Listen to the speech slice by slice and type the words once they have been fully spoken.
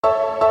What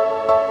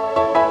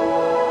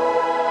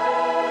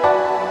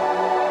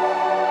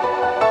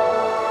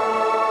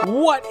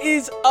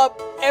is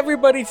up,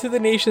 everybody, to the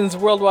nations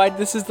worldwide?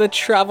 This is the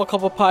Travel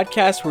Couple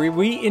Podcast, where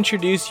we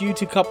introduce you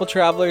to couple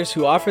travelers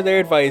who offer their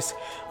advice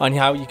on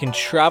how you can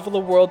travel the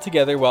world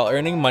together while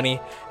earning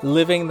money,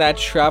 living that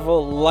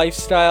travel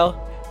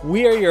lifestyle.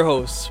 We are your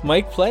hosts,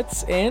 Mike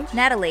Pletz and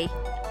Natalie.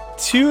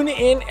 Tune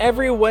in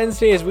every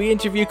Wednesday as we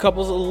interview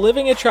couples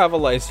living a travel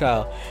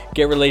lifestyle.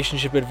 Get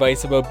relationship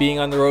advice about being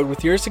on the road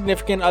with your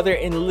significant other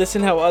and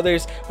listen how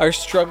others are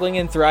struggling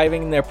and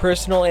thriving in their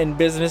personal and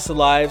business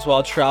lives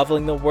while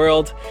traveling the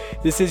world.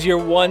 This is your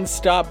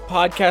one-stop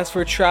podcast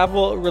for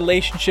travel,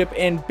 relationship,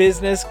 and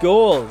business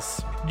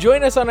goals.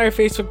 Join us on our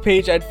Facebook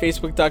page at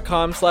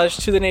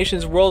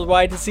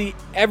facebook.com/tothenationsworldwide to see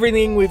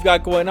everything we've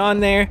got going on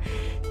there.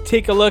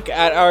 Take a look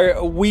at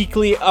our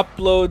weekly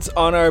uploads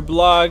on our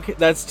blog.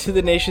 That's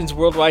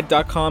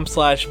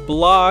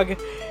tothenationsworldwide.com/blog,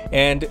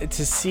 and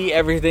to see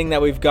everything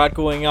that we've got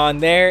going on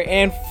there,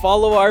 and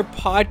follow our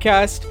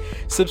podcast.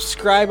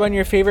 Subscribe on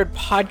your favorite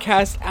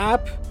podcast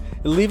app.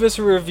 Leave us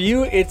a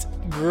review. It's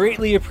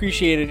greatly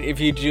appreciated if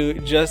you do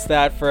just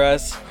that for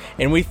us.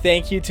 And we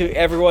thank you to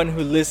everyone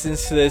who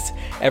listens to this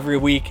every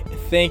week.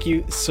 Thank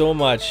you so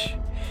much.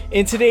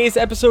 In today's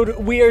episode,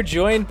 we are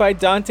joined by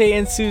Dante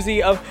and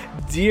Susie of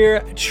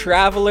Dear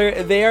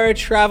Traveler. They are a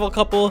travel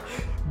couple,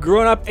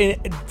 grown up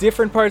in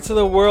different parts of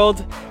the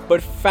world,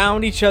 but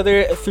found each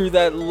other through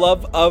that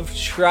love of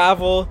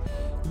travel.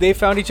 They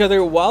found each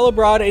other while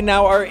abroad and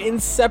now are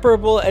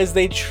inseparable as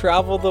they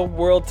travel the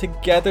world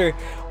together.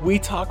 We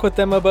talk with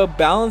them about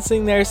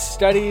balancing their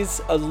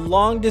studies, a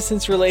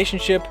long-distance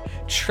relationship,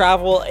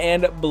 travel,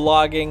 and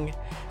blogging.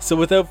 So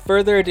without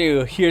further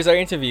ado, here's our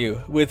interview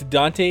with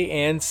Dante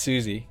and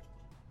Susie.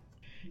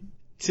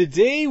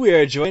 Today we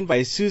are joined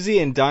by Susie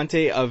and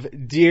Dante of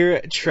Dear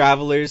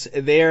Travelers.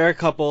 They are a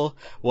couple,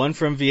 one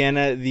from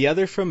Vienna, the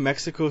other from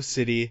Mexico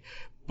City.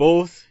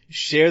 Both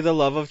share the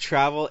love of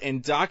travel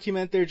and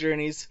document their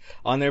journeys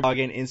on their blog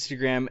and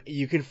Instagram.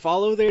 You can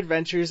follow their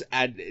adventures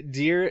at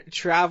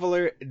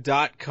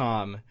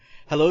deartraveler.com.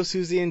 Hello,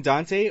 Susie and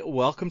Dante.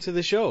 Welcome to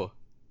the show.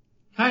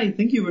 Hi,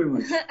 thank you very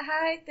much.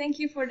 Hi, thank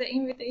you for the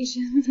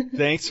invitation.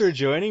 Thanks for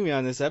joining me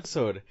on this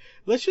episode.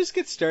 Let's just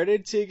get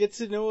started to get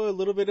to know a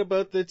little bit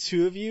about the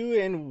two of you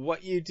and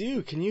what you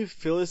do. Can you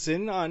fill us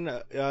in on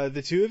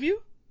the two of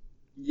you?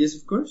 Yes,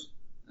 of course.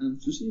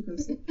 Susie, you can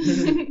say.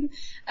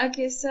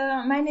 Okay,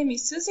 so my name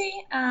is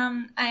Susie.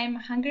 I'm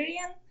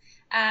Hungarian.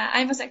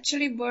 I was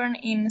actually born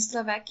in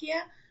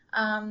Slovakia,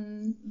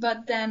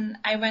 but then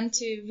I went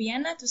to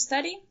Vienna to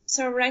study.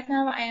 So right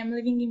now I am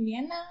living in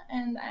Vienna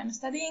and I'm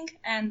studying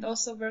and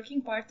also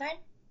working part-time.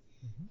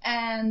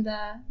 And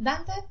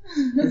Dante?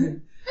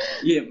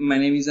 Yeah, my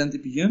name is Dante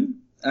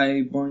Pillon.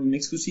 I born in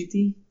Mexico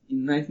City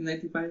in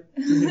 1995.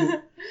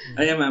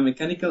 I am a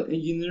mechanical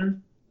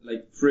engineer,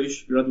 like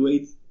fresh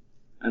graduate.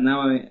 And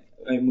now I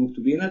moved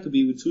to Vienna to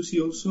be with Susie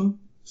also.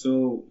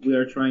 So we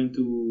are trying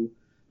to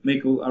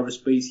make all our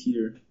space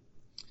here.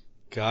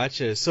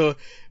 Gotcha. So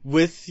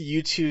with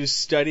you two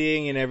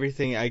studying and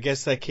everything, I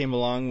guess that came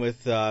along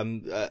with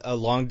a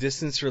long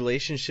distance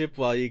relationship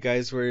while you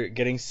guys were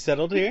getting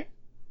settled here?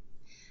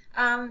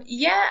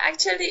 Yeah,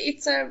 actually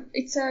it's a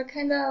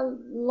kind of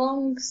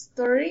long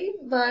story,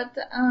 but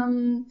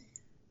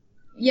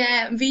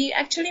yeah, we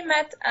actually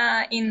met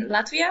in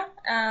Latvia,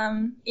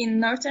 in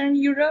Northern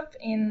Europe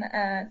in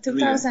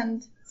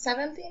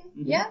 2017,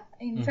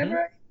 in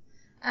February.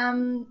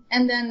 And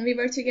then we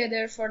were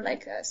together for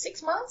like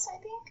 6 months, I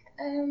think.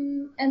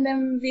 And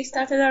then we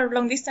started our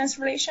long-distance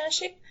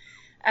relationship.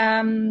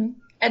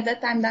 At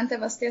that time, Dante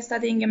was still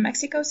studying in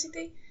Mexico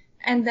City.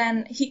 And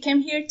then he came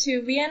here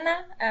to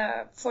Vienna.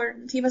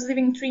 He was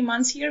living 3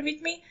 months here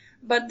with me.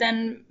 But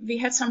then we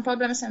had some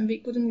problems and we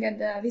couldn't get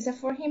the visa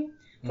for him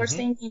for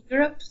staying in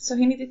Europe. So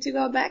he needed to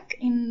go back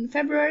in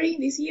February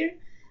this year.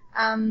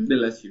 The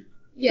last year.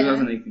 Yeah.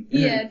 2018.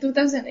 Yeah,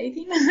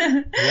 2018.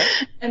 Yeah.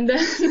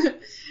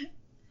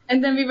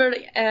 And then we were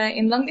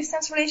in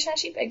long-distance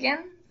relationship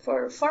again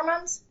for 4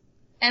 months,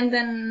 and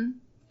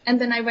then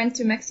I went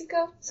to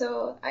Mexico.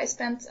 So I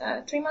spent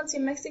 3 months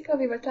in Mexico.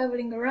 We were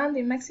traveling around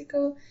in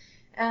Mexico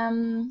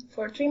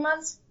for 3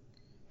 months,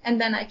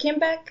 and then I came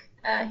back.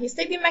 He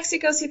stayed in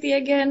Mexico City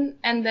again,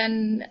 and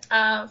then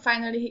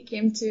finally he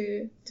came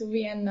to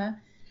Vienna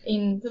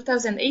in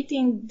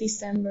 2018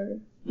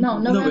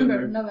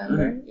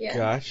 November. Yeah.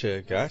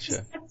 Gotcha.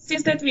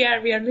 Since that we are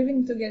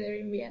living together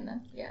in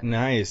Vienna. Yeah.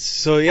 Nice.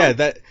 So yeah,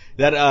 that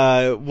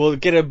we'll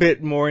get a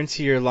bit more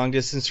into your long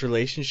distance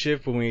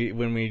relationship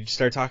when we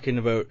start talking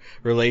about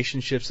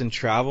relationships and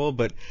travel.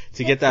 But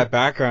to get that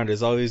background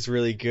is always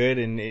really good,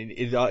 and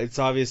it's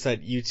obvious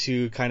that you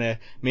two kind of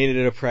made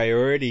it a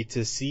priority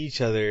to see each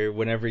other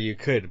whenever you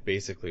could,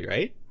 basically,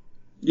 right?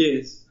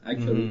 Yes,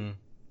 actually,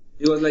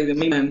 it was like the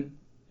main man.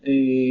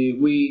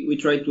 We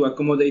tried to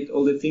accommodate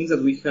all the things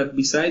that we had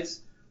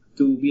besides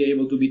to be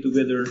able to be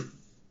together,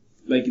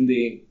 like in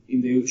the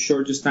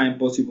shortest time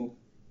possible.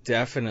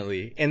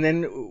 Definitely. And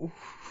then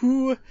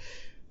who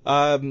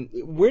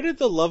Where did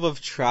the love of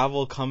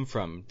travel come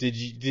from?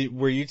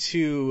 Were you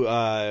two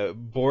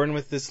born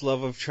with this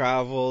love of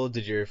travel?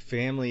 Did your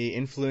family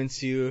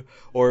influence you,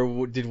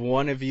 or did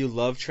one of you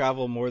love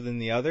travel more than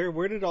the other?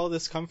 Where did all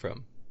this come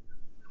from?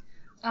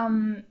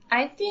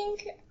 I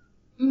think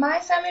my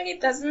family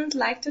doesn't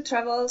like to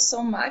travel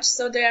so much,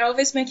 so they are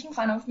always making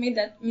fun of me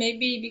that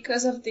maybe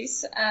because of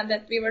this,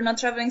 that we were not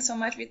traveling so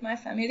much with my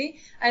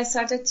family, I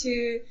started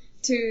to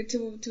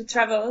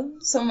travel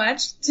so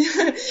much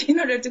in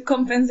order to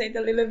compensate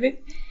a little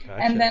bit.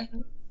 Gotcha. And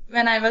then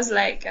when I was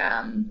like,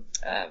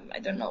 I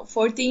don't know,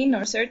 14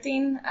 or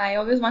 13, I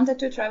always wanted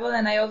to travel,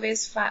 and I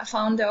always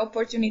found the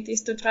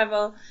opportunities to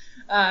travel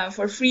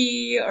for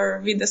free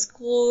or with the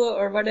school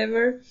or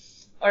whatever,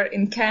 or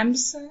in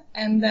camps.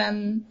 And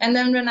then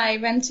when I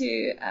went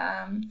to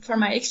for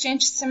my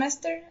exchange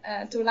semester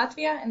to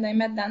Latvia, and I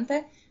met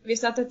Dante, we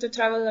started to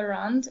travel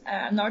around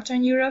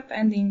Northern Europe,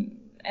 and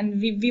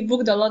we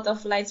booked a lot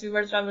of flights. We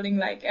were traveling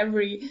like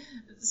every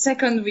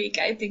second week,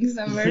 I think,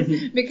 somewhere,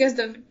 because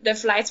the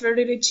flights were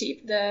really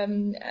cheap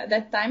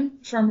that time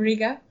from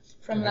Riga,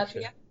 from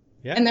Latvia.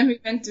 Yeah. And then we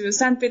went to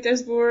St.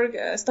 Petersburg,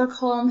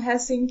 Stockholm,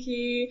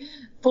 Helsinki,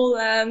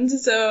 Poland.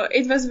 So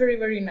it was very,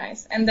 very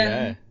nice. And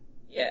then,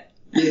 yeah,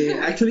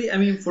 actually, I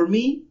mean, for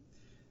me,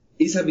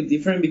 it's a bit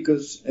different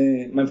because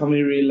my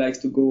family really likes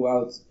to go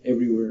out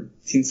everywhere,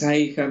 since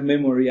I have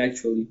memory,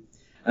 actually.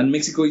 And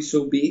Mexico is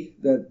so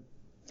big that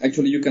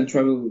actually you can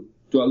travel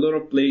to a lot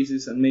of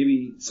places, and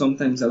maybe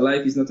sometimes a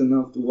life is not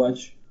enough to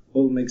watch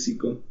all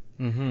Mexico.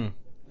 Mm-hmm.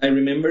 I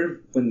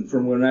remember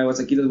from when I was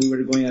a kid that we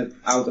were going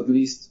out at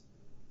least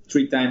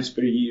 3 times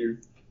per year,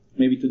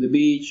 maybe to the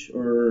beach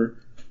or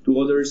to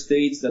other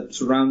states that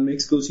surround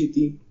Mexico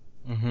City.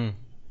 Mm-hmm.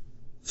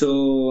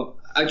 So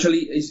actually,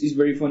 it's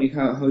very funny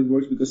how it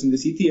works, because in the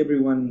city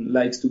everyone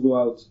likes to go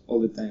out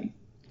all the time.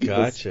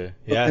 Gotcha.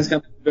 Yeah. It's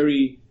kind of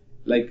very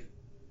like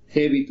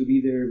heavy to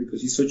be there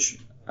because it's such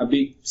a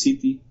big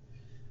city.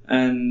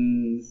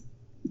 And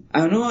I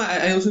don't know,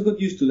 I also got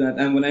used to that.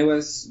 And when I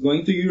was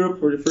going to Europe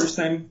for the first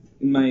time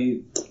in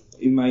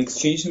my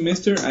exchange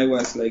semester, I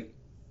was like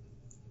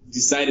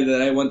decided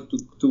that I wanted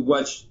to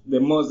watch the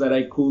most that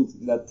I could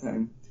that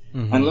time.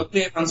 Mm-hmm. And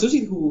luckily I found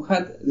Susie who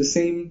had the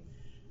same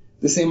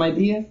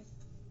idea,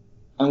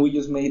 and we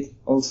just made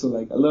also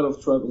like a lot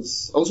of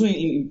travels. Also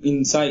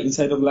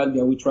inside of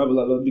Latvia we travel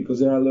a lot because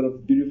there are a lot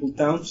of beautiful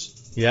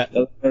towns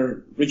that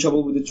are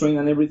reachable with the train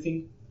and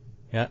everything.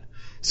 Yeah.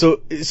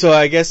 So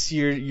I guess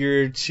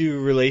your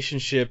two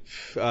relationship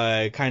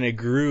kind of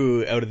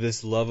grew out of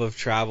this love of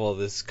travel,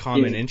 this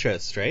common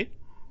interest, right?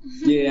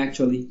 Yeah,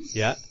 actually.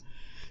 Yeah.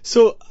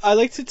 So I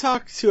like to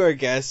talk to our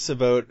guests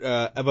about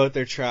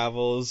their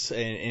travels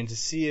and to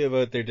see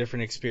about their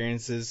different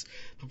experiences.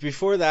 But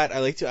before that, I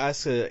like to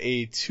ask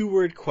a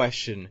 2-word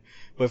question.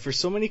 But for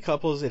so many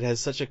couples, it has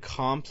such a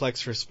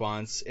complex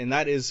response, and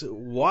that is,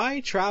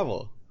 why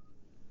travel?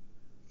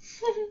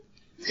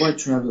 Why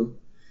travel?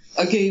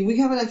 Okay, we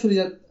haven't actually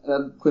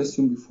that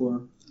question before.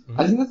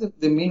 Mm-hmm. I think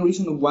that the main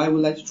reason of why we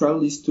like to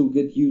travel is to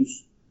get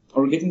used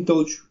or get in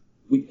touch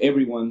with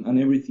everyone and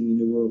everything in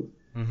the world.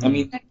 Mm-hmm. I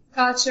mean,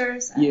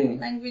 cultures,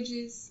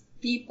 languages,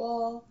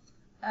 people.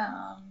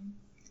 I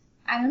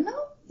don't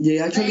know.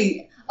 Yeah,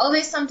 actually,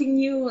 always something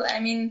new. I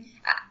mean,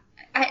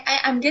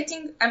 I'm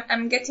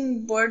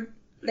getting bored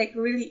like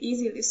really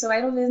easily, so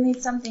I always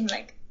need something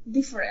like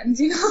different,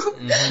 you know.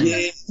 Mm-hmm. Yeah,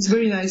 it's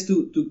very nice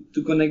to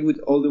connect with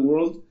all the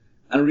world.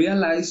 And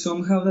realize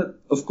somehow that,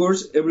 of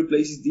course, every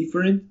place is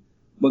different,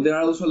 but there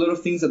are also a lot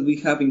of things that we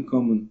have in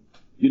common.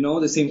 You know,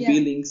 the same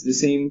feelings, the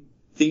same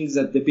things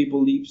that the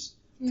people lives.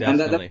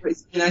 Definitely. And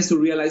that's nice to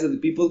realize that the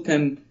people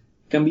can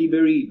be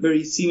very,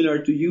 very similar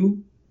to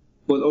you,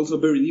 but also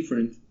very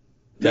different.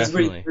 That's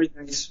Definitely. very,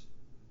 very nice.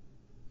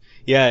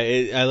 Yeah,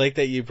 I like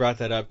that you brought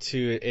that up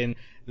too, and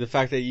the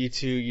fact that you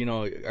two, you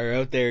know, are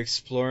out there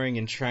exploring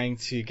and trying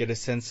to get a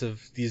sense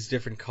of these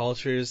different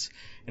cultures.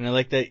 And I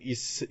like that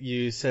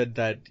you said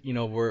that, you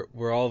know,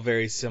 we're all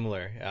very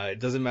similar. It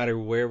doesn't matter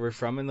where we're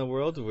from in the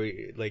world.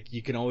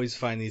 You can always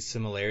find these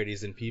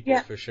similarities in people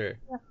for sure.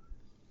 Yeah.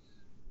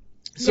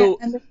 So,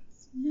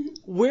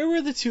 where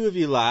were the two of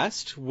you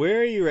last?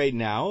 Where are you right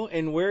now?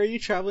 And where are you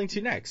traveling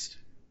to next?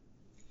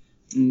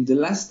 The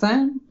last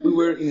time we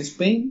were in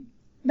Spain.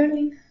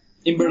 Berlin.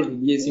 In Berlin,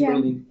 yes, in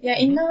Berlin. Yeah,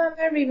 in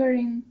November we were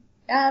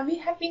we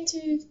have been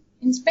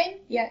in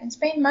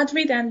Spain,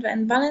 Madrid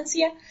and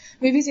Valencia.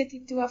 We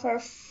visited 2 of our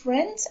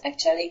friends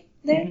actually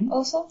there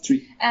also.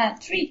 3.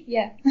 3,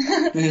 yeah.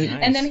 Nice.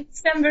 And then in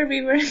December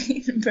we were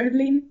in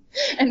Berlin,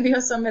 and we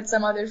also met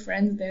some other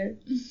friends there.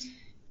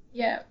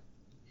 Yeah.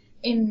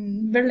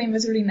 In Berlin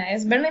was really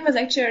nice. Berlin was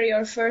actually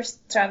our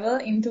first travel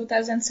in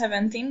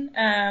 2017.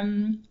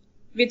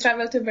 We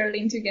traveled to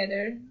Berlin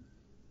together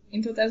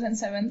in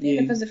 2017.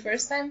 Yeah. That was the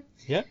first time.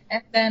 Yeah.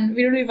 And then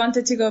we really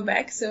wanted to go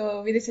back,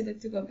 so we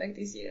decided to go back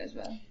this year as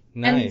well.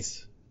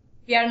 Nice. And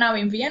we are now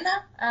in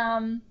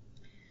Vienna.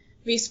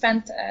 We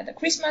spent the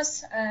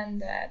Christmas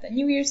and the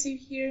New Year's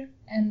Eve here,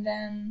 and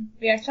then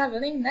we are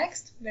traveling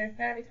next. Where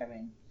are we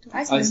traveling? To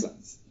Iceland.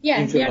 Iceland.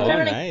 Yeah, we are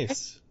traveling.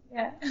 Nice.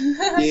 Yeah.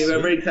 Yeah,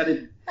 we're very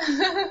excited.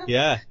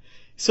 Yeah.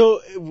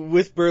 So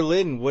with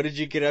Berlin, what did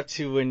you get up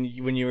to when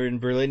you were in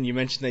Berlin? You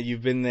mentioned that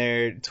you've been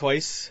there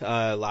twice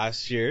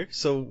last year.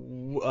 So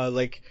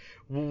like,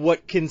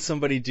 what can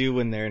somebody do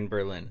when they're in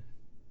Berlin?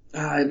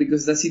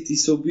 Because that city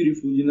is so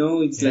beautiful, you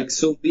know. It's like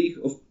so big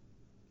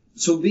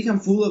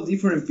and full of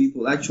different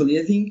people. Actually,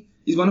 I think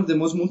it's one of the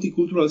most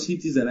multicultural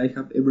cities that I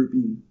have ever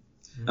been.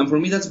 And for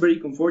me, that's very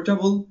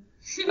comfortable.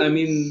 I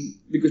mean,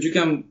 because you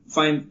can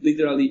find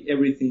literally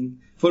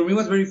everything. For me, it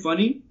was very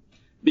funny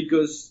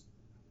because,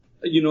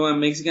 you know, I'm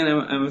Mexican,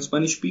 I'm a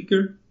Spanish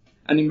speaker.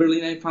 And in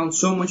Berlin, I found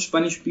so much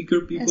Spanish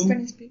speaker people.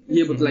 Spanish speaker.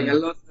 Yeah, but like a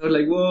lot. I was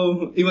like,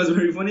 whoa. It was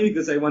very funny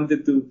because I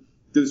wanted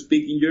to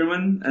speak in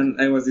German. And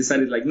I was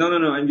decided like, no,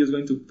 I'm just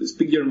going to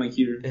speak German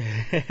here.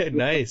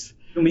 Nice.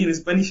 To me in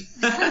Spanish.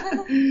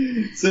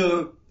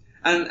 So,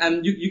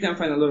 and you can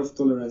find a lot of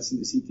tolerance in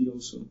the city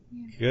also.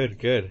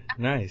 Good.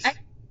 Nice.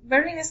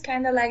 Berlin is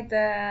kind of like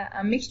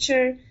a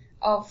mixture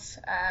of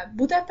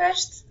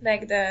Budapest,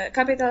 like the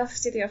capital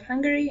city of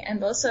Hungary,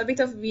 and also a bit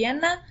of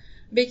Vienna,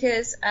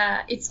 because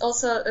it's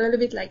also a little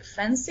bit like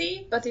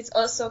fancy, but it's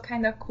also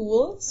kind of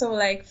cool. So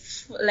like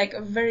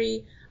a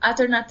very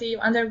alternative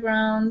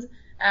underground.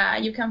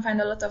 You can find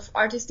a lot of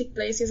artistic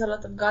places, a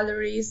lot of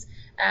galleries,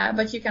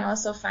 but you can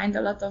also find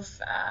a lot of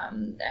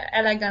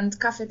elegant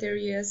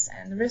cafeterias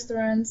and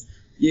restaurants.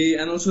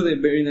 Yeah, and also the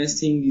very nice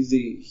thing is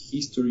the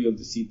history of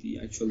the city,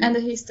 actually. And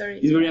the history.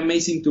 It's very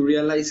amazing to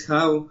realize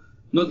how,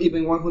 not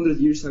even 100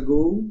 years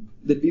ago,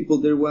 the people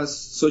there was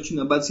such in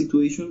a bad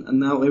situation, and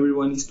now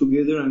everyone is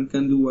together and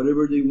can do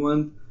whatever they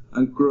want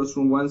and cross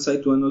from one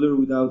side to another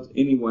without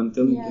anyone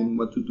telling them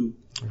what to do.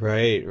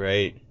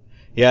 Right.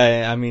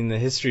 Yeah, I mean, the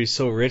history is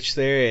so rich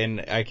there,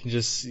 and I can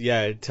just,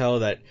 tell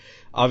that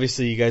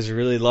obviously you guys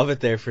really love it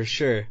there for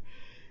sure.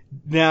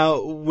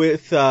 Now,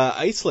 with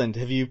Iceland,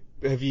 have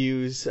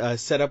you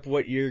set up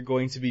what you're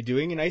going to be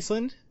doing in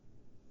Iceland?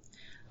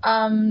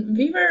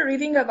 We were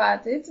reading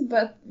about it,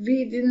 but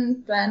we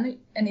didn't plan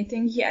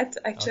anything yet,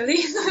 actually.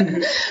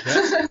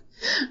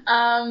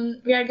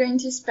 We are going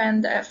to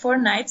spend 4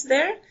 nights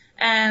there,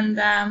 and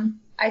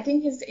I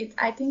think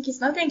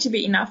it's not going to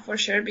be enough for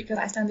sure, because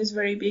Iceland is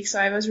very big. So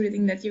I was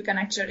reading that you can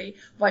actually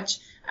watch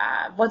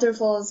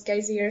waterfalls,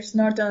 geysers,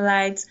 northern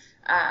lights,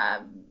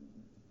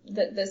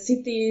 the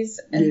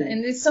cities,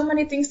 and there's so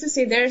many things to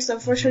see there. So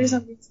for sure it's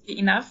not going to be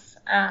enough.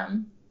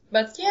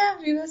 But yeah,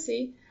 we will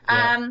see.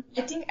 I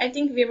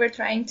think we are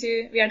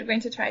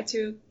going to try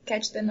to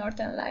catch the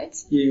northern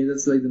lights. Yeah,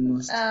 that's like the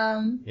most.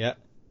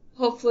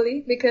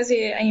 Hopefully, because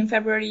in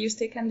February you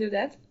still can do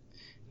that.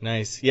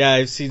 Nice. Yeah,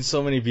 I've seen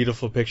so many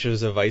beautiful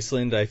pictures of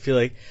Iceland. I feel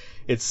like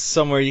it's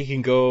somewhere you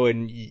can go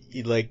and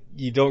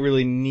you don't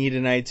really need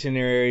an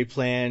itinerary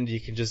planned.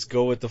 You can just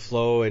go with the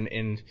flow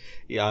and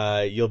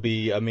you'll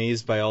be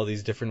amazed by all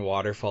these different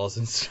waterfalls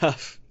and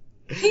stuff.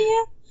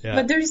 Yeah.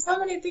 But there's so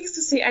many things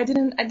to see. I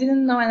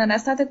didn't know, and then I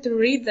started to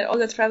read all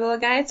the travel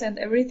guides and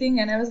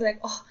everything, and I was like,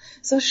 oh,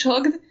 so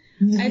shocked.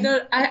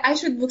 I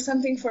should book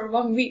something for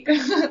 1 week.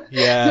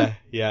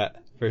 Yeah,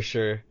 for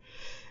sure.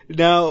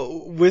 Now,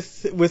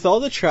 with all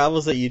the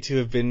travels that you two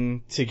have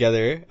been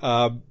together,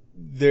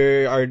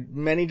 there are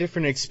many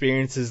different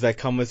experiences that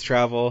come with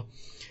travel.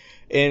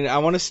 And I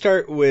want to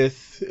start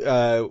with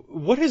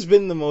what has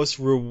been the most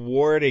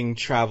rewarding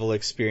travel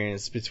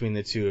experience between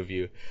the two of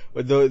you?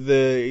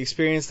 The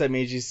experience that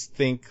made you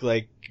think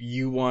like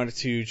you want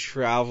to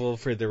travel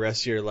for the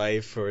rest of your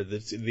life, or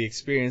the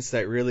experience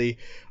that really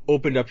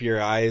opened up your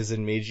eyes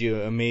and made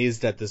you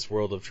amazed at this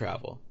world of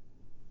travel?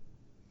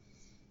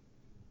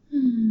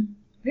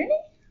 Really?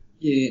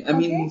 Yeah, I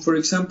mean, for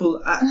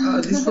example,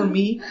 at least for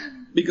me,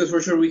 because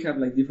for sure we have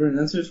like different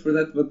answers for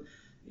that, but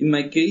in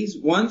my case,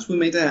 once we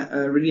made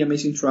a really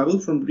amazing travel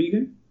from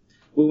Riga.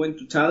 We went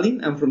to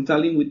Tallinn, and from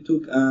Tallinn we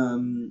took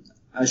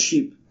a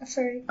ship.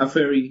 A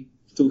ferry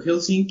to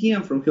Helsinki,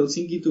 and from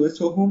Helsinki to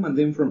Stockholm, and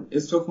then from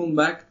Stockholm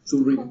back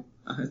to Riga.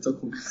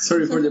 Stockholm.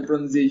 Sorry for the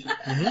pronunciation.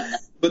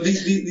 But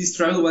this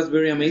travel was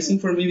very amazing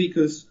for me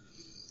because,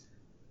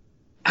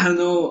 I don't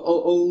know,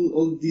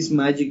 all this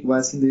magic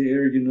was in the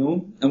air, you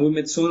know, and we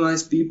met so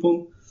nice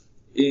people.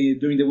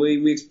 During the way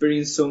we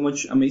experienced so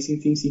much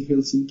amazing things in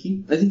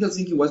Helsinki. I think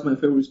Helsinki was my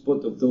favorite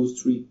spot of those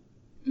 3.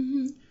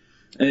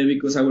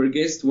 Because our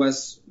guest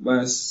was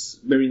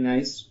very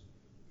nice.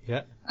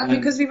 Yeah.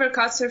 Because we were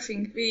couch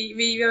surfing. We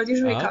will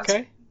usually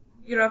couch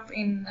Europe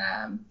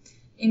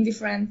in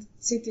different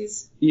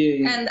cities.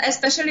 Yeah. And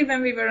especially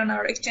when we were on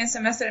our exchange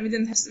semester and we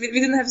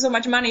didn't have so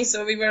much money,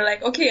 so we were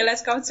like, okay,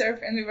 let's couch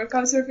surf, and we were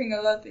couch surfing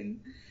a lot in.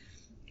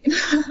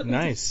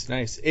 Nice.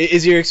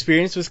 Is your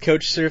experience with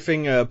couch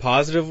surfing a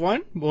positive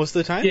one most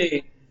of the time? Yeah,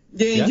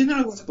 in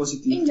general it was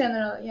positive. In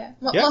general, yeah.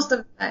 Most of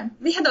the time.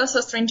 We had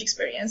also strange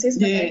experiences.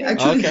 But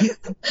Actually,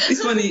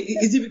 it's funny.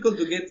 It's difficult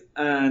to get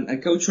a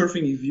couch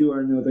surfing if you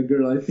are not a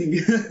girl, I think.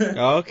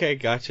 Okay,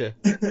 gotcha.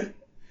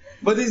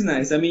 But it's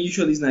nice. I mean,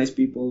 usually it's nice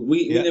people.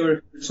 We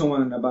never heard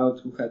someone about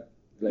who had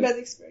bad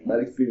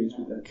experience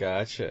with that.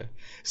 Gotcha.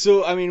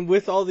 So, I mean,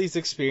 with all these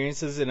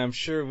experiences, and I'm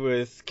sure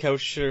with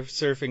couch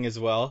surfing as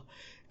well,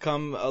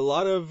 come a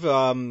lot of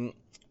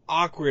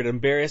awkward,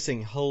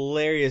 embarrassing,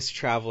 hilarious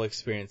travel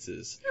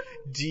experiences.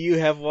 Do you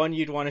have one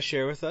you'd want to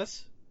share with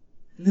us?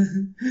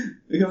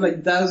 We have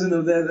like thousands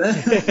of them.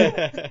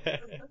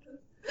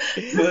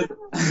 But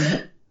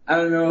I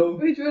don't know.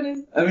 Which one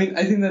is? I mean,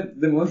 I think that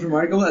the most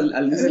remarkable,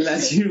 at least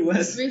last year,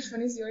 was Which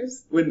one is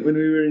yours? when we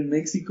were in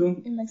Mexico.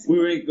 In Mexico. We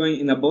were going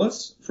in a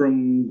bus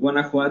from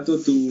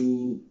Guanajuato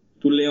to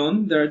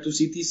León. There are two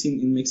cities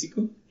in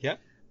Mexico. Yeah.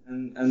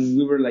 And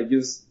we were like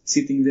just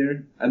sitting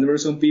there, and there were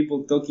some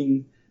people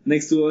talking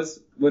next to us.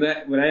 But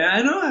I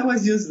don't know, I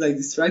was just like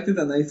distracted,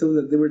 and I thought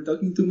that they were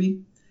talking to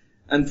me.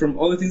 And from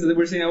all the things that they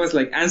were saying, I was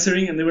like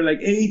answering, and they were like,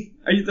 "Hey,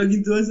 are you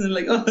talking to us?" And I'm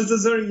like, "Oh, I'm so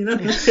sorry, you know."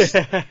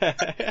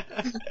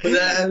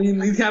 But I mean,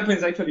 it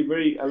happens actually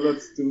a lot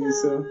to me.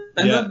 So,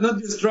 and Yeah. not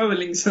just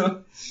traveling.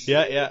 So.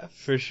 Yeah,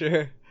 for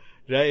sure.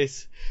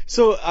 Nice.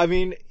 So, I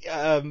mean,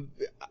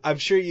 I'm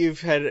sure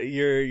you've had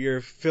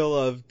your fill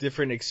of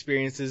different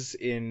experiences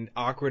in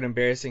awkward,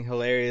 embarrassing,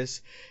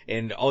 hilarious,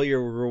 and all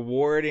your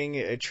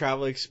rewarding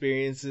travel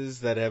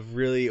experiences that have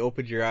really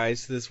opened your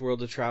eyes to this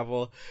world of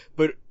travel.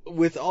 But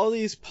with all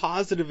these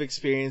positive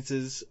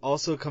experiences,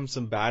 also come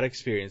some bad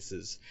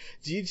experiences.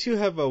 Do you two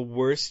have a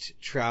worst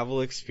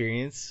travel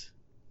experience?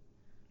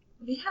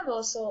 We have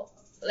also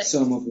like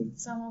Some of them.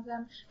 Some of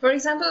them. For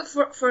example,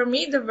 for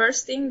me, the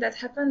worst thing that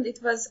happened,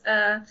 it was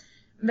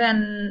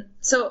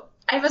so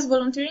I was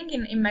volunteering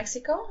in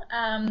Mexico.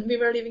 We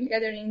were living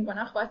together in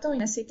Guanajuato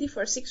in a city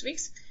for 6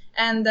 weeks.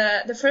 And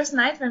the first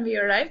night when we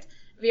arrived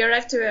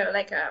to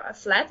a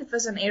flat. It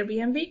was an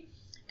Airbnb,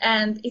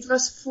 and it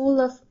was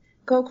full of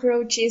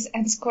cockroaches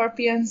and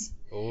scorpions.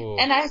 Oh.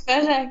 And I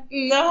felt like,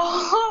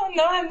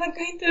 no, I'm not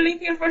going to live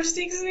here for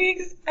 6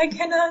 weeks. I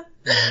cannot.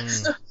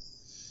 Mm.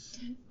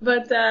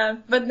 But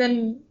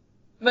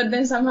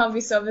then somehow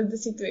we solved the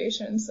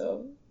situation.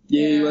 So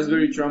Yeah, it was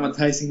very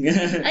traumatizing.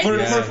 I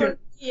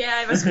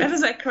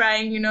was like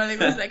crying, you know. There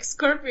was like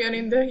scorpion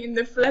in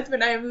the flat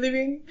when I am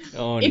living.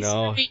 Oh It's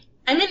no.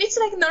 it's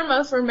like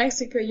normal for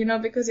Mexico, you know,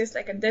 because it's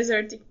like a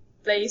desertic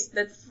place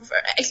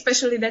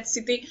especially that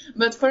city.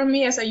 But for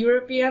me as a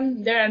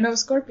European, there are no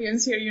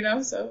scorpions here, you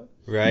know. So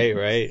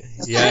Right.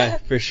 Yeah,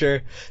 for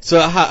sure. So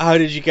how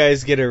did you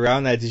guys get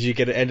around that? Did you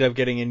end up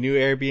getting a new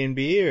Airbnb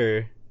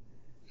or?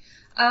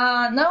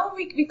 no,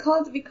 we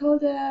called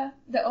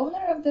the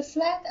owner of the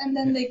flat, and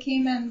then they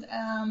came and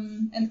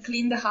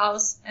cleaned the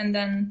house, and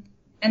then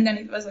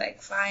it was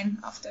like fine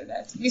after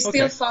that. We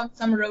still found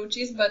some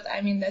roaches, but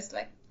I mean that's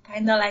like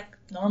kind of like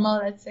normal,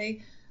 let's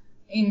say,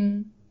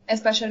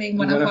 especially in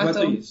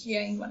Guanajuato. Yes. Yeah,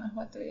 in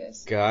Guanajuato,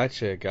 yes.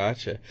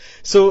 Gotcha.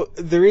 So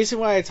the reason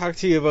why I talked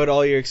to you about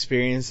all your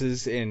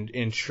experiences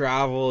in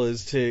travel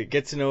is to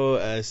get to know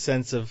a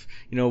sense of,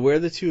 you know, where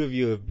the two of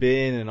you have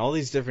been and all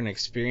these different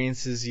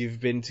experiences you've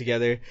been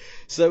together,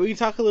 so that we can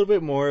talk a little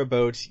bit more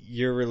about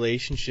your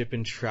relationship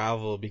in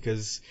travel,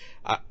 because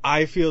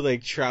I feel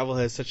like travel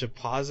has such a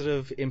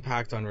positive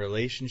impact on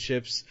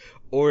relationships,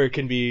 or it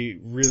can be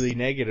really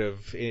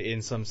negative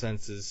in some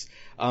senses.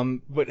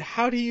 But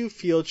how do you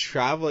feel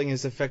traveling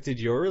has affected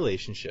your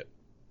relationship?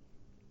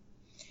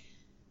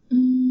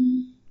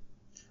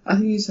 I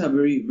think it's a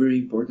very, very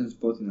important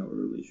spot in our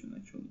relation,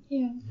 actually.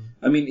 Yeah.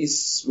 I mean,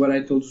 it's what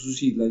I told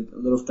Susie, like, a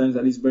lot of times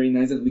that it's very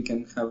nice that we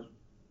can have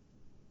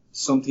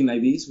something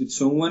like this with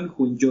someone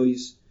who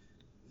enjoys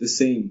the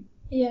same.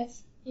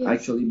 Yes.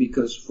 Actually,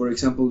 because, for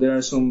example, there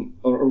are some,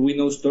 or we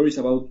know stories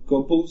about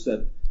couples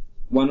that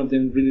one of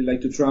them really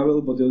like to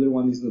travel, but the other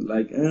one is not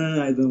like,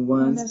 I don't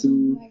want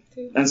to. Like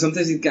to. And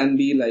sometimes it can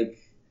be like,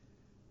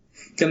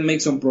 can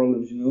make some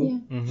problems, you know? Yeah.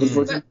 Mm-hmm. But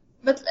for example,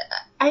 But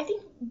I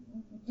think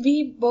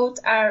we both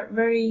are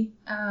very,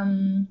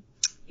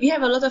 we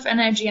have a lot of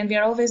energy, and we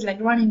are always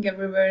like running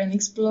everywhere and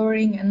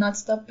exploring and not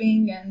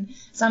stopping, and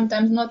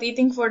sometimes not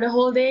eating for the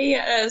whole day,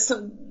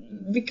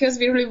 because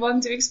we really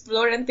want to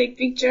explore and take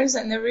pictures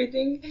and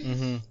everything.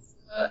 Mm-hmm.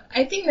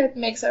 I think that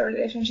makes our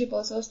relationship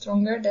also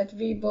stronger, that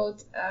we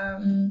both,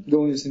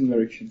 go in the same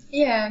direction.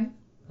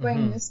 going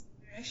in the same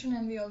direction,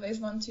 and we always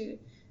want to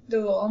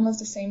do almost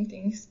the same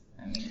things.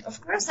 I mean, of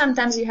course,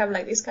 sometimes you have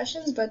like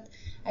discussions, but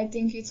I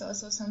think it's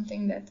also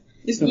something that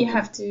you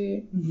have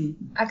to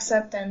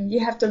accept, and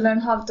you have to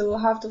learn how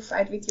to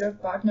fight with your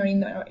partner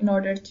in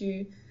order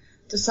to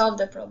solve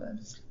the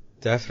problems.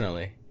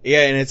 Definitely.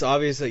 Yeah, and it's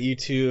obvious that you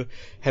two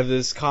have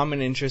this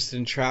common interest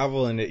in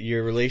travel, and that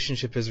your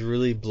relationship has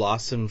really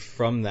blossomed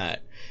from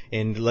that.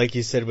 And like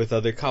you said, with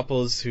other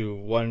couples who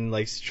one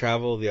likes to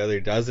travel, the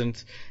other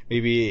doesn't,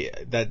 maybe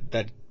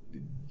that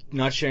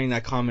not sharing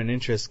that common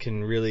interest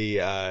can really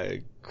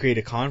create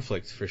a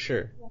conflict for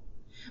sure.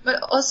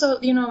 But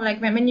also, you know, like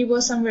when you go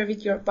somewhere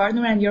with your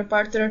partner, and your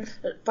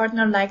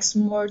partner likes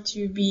more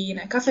to be in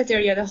a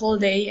cafeteria the whole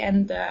day,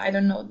 and I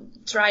don't know,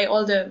 try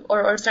all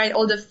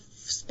the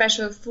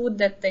special food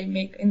that they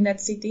make in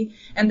that city,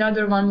 and the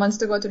other one wants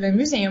to go to the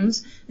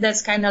museums,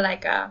 that's kind of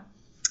like a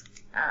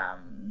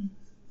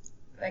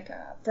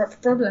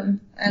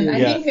problem. And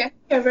I think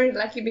we are very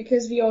lucky,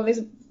 because we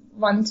always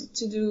want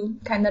to do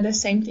kind of the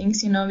same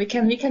things, you know. We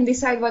can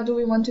decide what do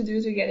we want to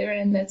do together,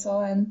 and that's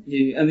all. And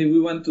yeah, and if we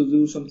want to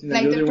do something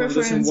that like the other one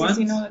doesn't preferences, want,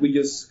 you know. we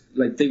just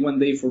like take one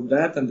day for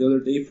that and the other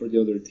day for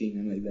the other thing,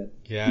 and like that.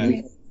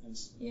 Yeah.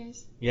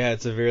 Yes. Yeah,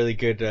 it's a really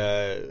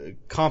good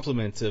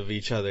complement of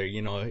each other,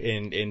 you know,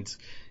 and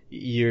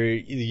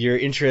your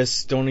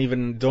interests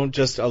don't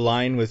just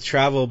align with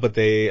travel, but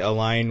they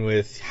align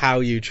with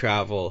how you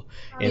travel,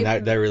 and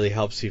that really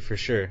helps you for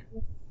sure.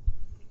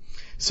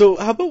 So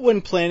how about when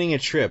planning a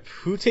trip?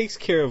 Who takes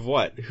care of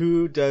what?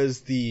 Who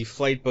does the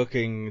flight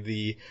booking,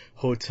 the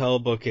hotel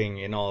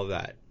booking, and all of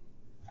that?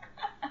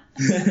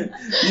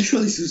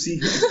 Usually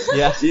Susie.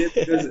 Yeah. Yeah,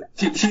 because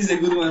she's a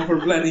good one for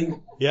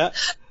planning. Yeah.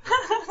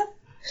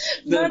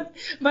 But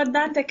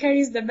Dante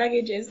carries the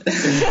baggages.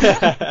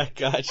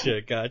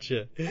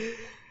 Gotcha.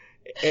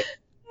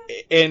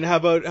 And how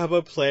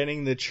about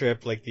planning the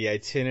trip, like the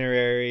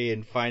itinerary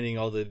and finding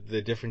all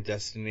the different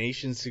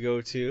destinations to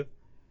go to?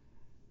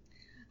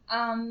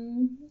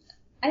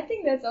 I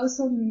think that's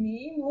also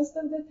me most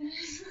of the time.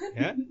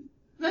 Yeah.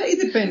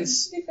 It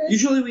depends.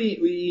 Usually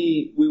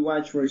we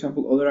watch, for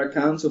example, other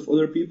accounts of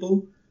other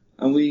people,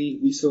 and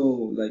we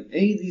saw like,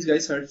 hey, these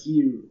guys are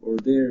here or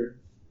there.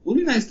 Would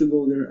be nice to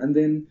go there, and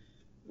then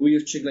we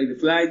just check like the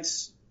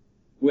flights,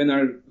 when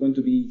are going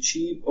to be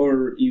cheap,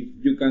 or if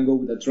you can go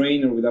with a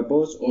train or with a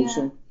bus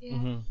also. Yeah.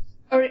 Mm-hmm.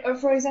 Or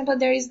for example,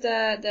 there is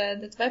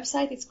the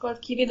website. It's called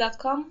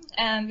Kiwi.com,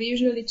 and we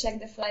usually check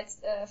the flight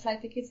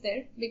tickets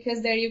there,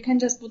 because there you can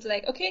just put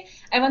like, okay,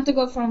 I want to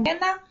go from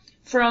Vienna,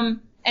 from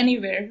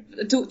anywhere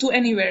to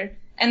anywhere,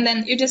 and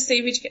then you just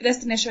say which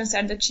destinations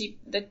are the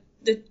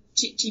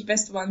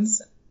cheapest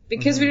ones.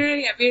 Because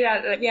we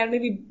are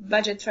really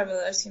budget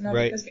travelers, you know,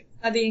 right. Because we're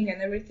studying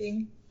and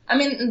everything. I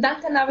mean,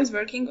 Dante now is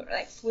working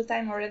like full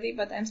time already,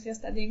 but I'm still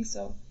studying,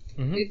 so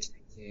we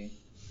try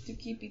to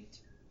keep it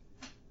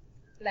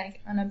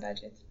like on a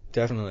budget.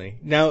 Definitely.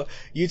 Now,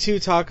 you two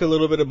talk a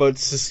little bit about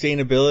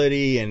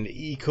sustainability and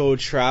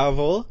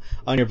eco-travel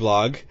on your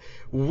blog.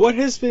 What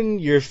has been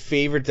your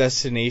favorite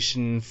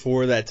destination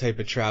for that type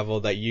of travel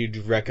that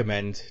you'd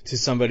recommend to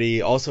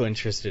somebody also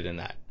interested in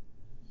that?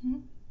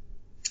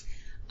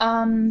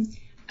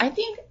 I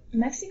think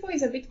Mexico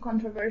is a bit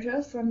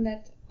controversial from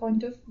that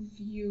point of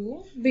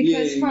view,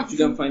 because you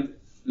can find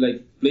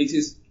like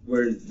places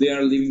where they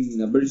are living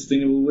in a very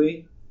sustainable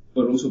way,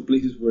 but also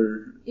places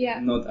where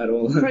not at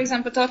all. For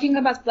example, talking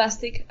about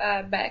plastic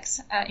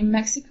bags, in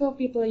Mexico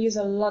people use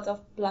a lot of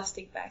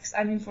plastic bags.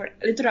 I mean, for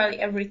literally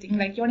everything.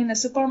 Like you're in a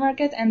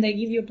supermarket and they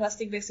give you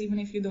plastic bags even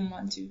if you don't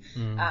want to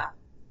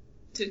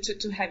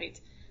have it.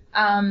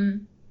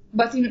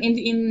 But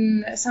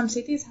in some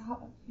cities,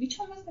 which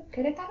one was that?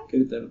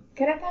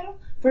 Querétaro.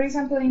 For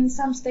example, in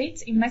some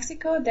states in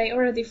Mexico, they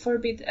already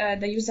forbid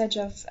the usage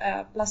of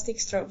plastic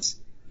straws,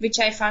 which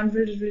I found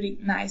really, really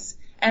nice.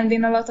 And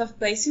in a lot of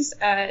places,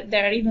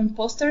 there are even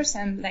posters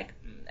and like,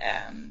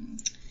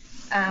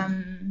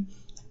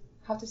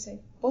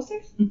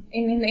 posters?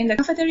 In the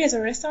cafeterias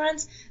or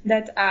restaurants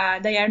that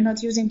they are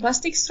not using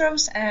plastic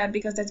straws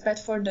because that's bad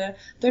for the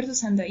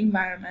turtles and the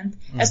environment.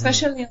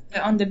 Especially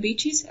on the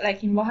beaches,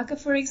 like in Oaxaca,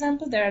 for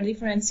example, there are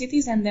different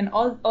cities, and then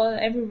all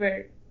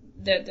everywhere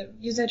the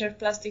usage of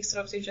plastic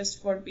straws is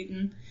just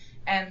forbidden,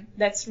 and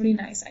that's really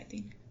nice, I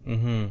think.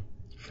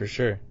 For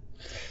sure.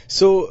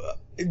 So,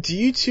 do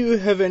you two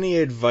have any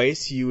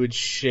advice you would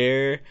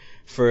share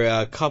for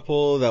a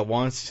couple that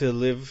wants to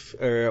live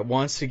or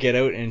wants to get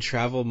out and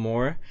travel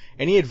more?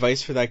 Any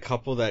advice for that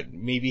couple that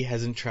maybe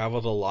hasn't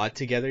traveled a lot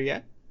together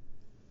yet?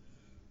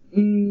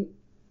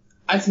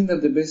 I think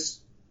that the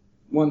best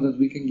one that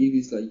we can give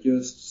is like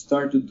just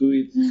start to do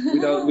it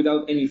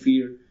without any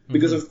fear.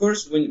 Because of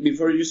course,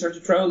 before you start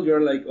to travel,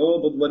 you're like, oh,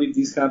 but what if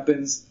this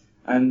happens?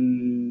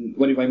 And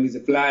what if I miss the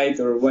flight?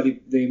 Or what if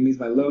they miss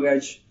my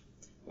luggage?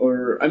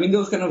 Or, I mean,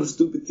 those kind of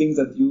stupid things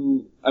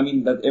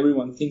that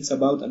everyone thinks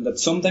about, and that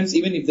sometimes,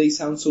 even if they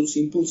sound so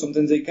simple,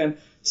 sometimes they can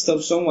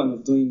stop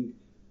someone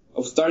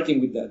of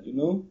starting with that, you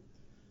know?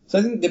 So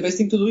I think the best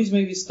thing to do is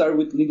maybe start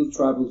with little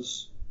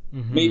travels.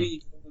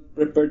 Maybe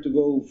prepare to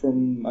go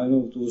from, I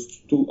don't know,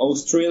 to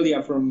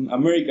Australia from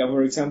America,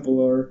 for example,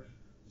 or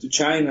to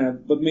China,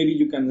 but maybe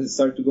you can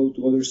start to go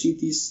to other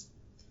cities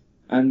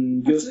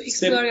and just to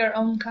explore your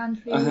own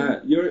country.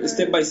 You're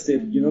step by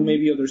step, you know,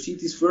 maybe other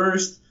cities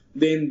first,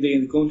 then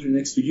the country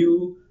next to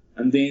you,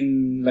 and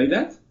then like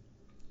that.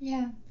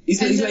 Yeah.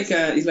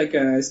 It's like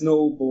a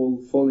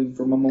snowball falling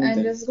from a mountain.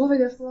 And just go with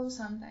the flow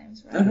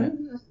sometimes, right?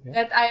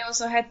 That I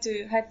also had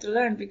to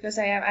learn, because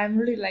I'm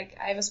really like,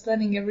 I was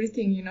planning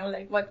everything, you know,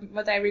 like what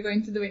are we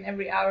going to do in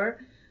every hour,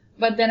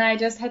 but then I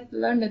just had to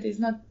learn that it's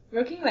not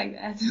working like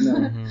that.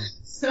 No.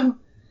 So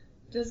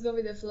just go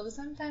with the flow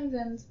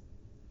sometimes,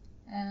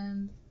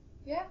 and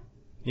yeah.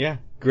 Yeah,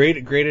 great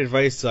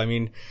advice. I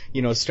mean,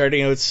 you know,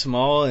 starting out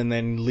small and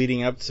then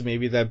leading up to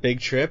maybe that big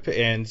trip,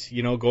 and,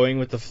 you know, going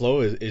with the flow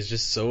is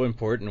just so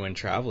important when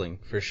traveling,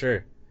 for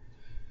sure.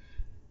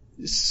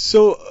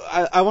 So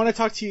I want to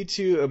talk to you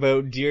too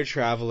about Dear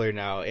Traveler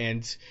now,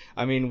 and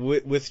I mean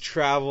with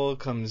travel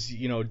comes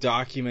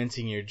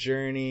documenting your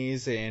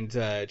journeys and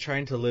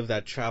trying to live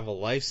that travel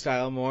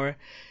lifestyle more.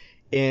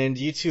 And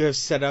you two have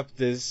set up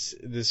this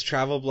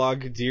travel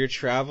blog, Dear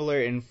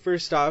Traveler. And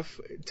first off,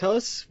 tell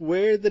us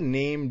where the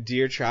name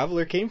Dear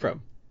Traveler came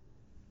from.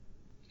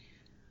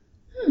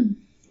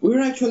 We were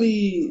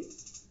actually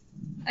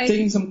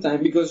taking some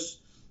time because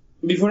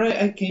before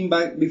I came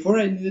back, before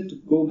I needed to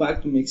go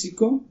back to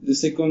Mexico the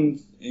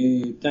second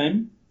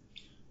time,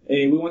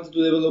 we wanted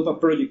to develop a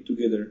project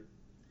together.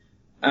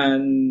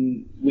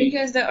 And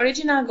because the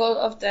original goal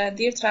of the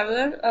Dear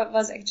Traveler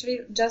was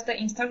actually just the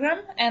Instagram,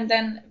 and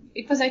then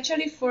it was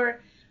actually for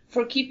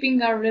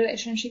keeping our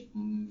relationship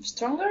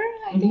stronger,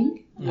 I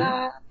think,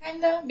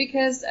 kinda,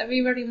 because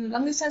we were in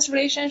long distance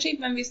relationship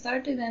when we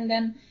started, and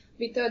then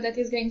we thought that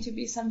is going to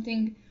be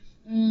something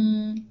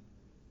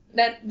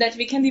that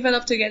we can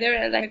develop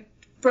together, like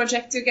a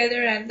project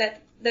together, and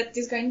that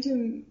is going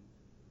to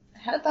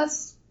help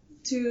us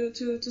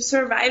to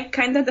survive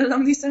kind of the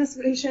long distance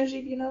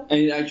relationship, And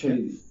it actually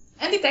did.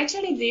 And it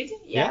actually did,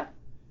 yeah.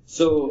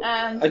 So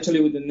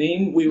actually with the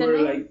name, we were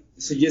like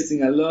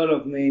suggesting a lot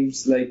of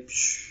names, like.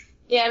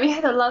 Yeah, we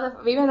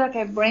were like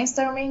a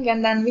brainstorming,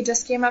 and then we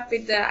just came up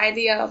with the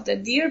idea of the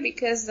deer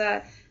because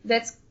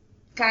that's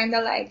kind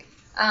of like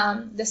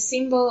the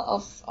symbol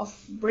of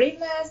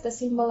braveness, the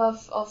symbol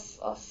of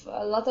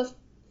a lot of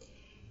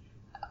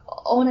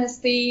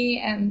honesty,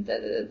 and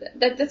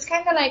that's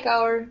kind of like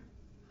our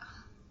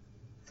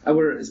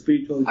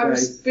spiritual guide. Our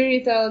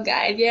spiritual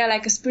guide, yeah,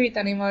 like a spirit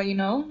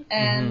animal,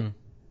 and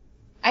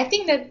I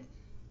think that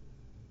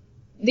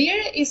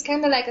deer is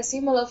kind of like a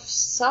symbol of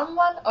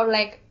someone or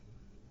like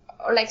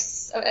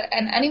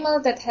an animal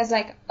that has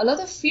like a lot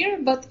of fear,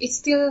 but it's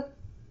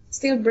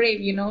still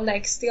brave,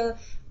 like still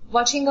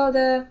watching all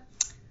the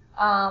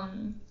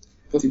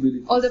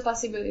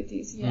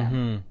possibilities, yeah,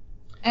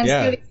 and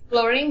still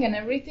exploring and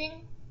everything.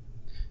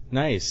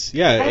 Nice,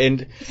 yeah,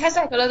 and it has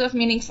like a lot of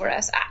meaning for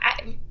us.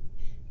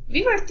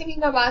 We were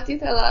thinking about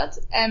it a lot,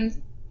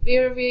 and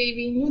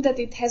we knew that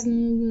it has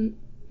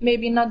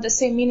maybe not the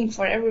same meaning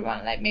for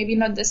everyone. Like maybe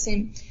not the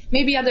same.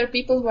 Maybe other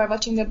people who are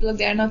watching the blog,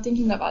 they are not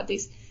thinking about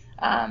these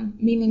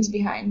meanings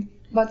behind.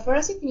 But for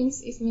us, it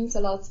means a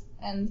lot,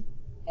 and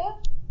yeah.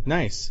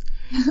 Nice.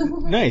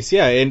 Nice,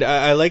 yeah, and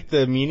I like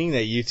the meaning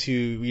that you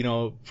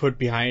two, put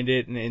behind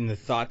it, and the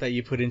thought that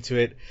you put into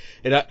it.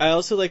 And I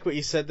also like what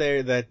you said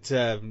there that,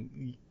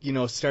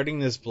 starting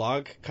this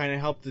blog kind of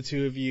helped the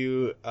two of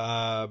you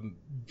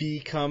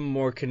become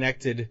more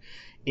connected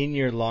in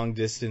your long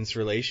distance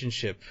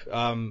relationship.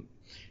 Can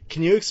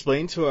you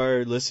explain to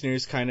our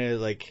listeners kind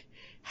of like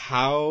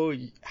how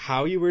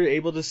you were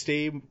able to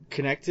stay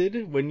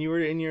connected when you were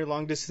in your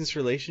long distance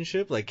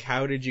relationship? Like,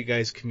 how did you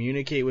guys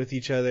communicate with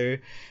each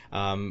other?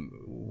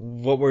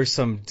 What were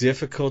some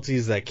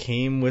difficulties that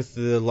came with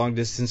the long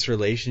distance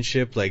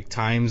relationship, like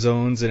time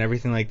zones and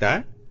everything like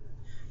that?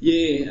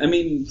 Yeah, I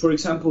mean, for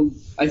example,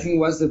 I think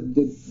was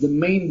the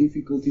main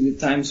difficulty, the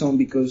time zone,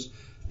 because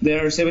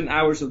there are 7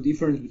 hours of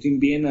difference between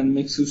Vienna and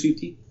Mexico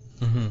City.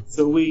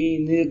 So we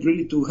needed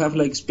really to have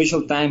like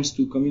special times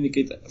to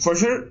communicate. For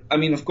sure, I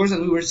mean, of course that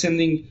we were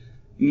sending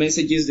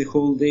messages the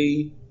whole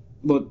day,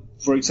 but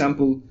for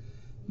example,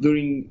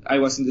 during I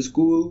was in the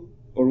school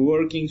or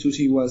working,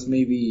 Susie was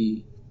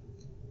maybe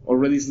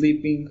already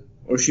sleeping,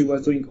 or she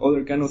was doing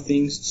other kind of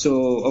things.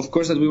 So of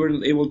course that we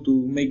weren't able to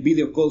make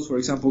video calls, for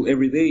example,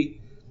 every day.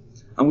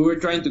 And we were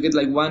trying to get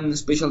like one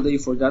special day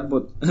for that,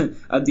 but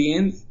at the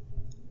end,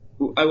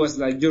 I was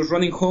like just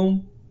running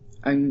home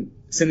and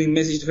sending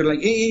message to her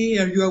like, hey,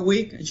 are you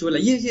awake? And she was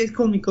like, yes,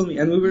 call me.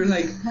 And we were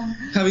like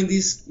having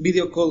these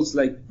video calls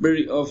like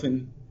very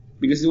often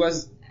because it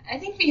was. I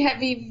think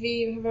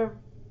we were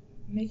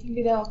making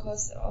video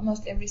calls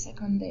almost every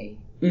second day,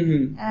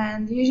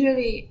 and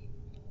usually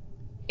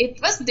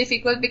it was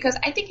difficult because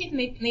I think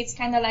it needs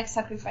kind of like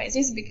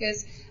sacrifices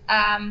because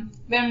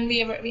when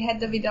we had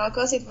the video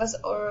calls, it was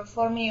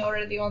for me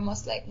already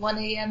almost like 1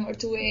 a.m. or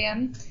 2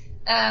 a.m.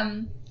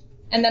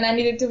 And then I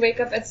needed to wake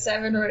up at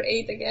 7 or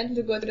 8 again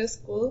to go to the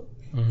school.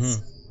 So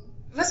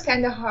it was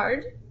kind of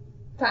hard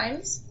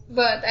times,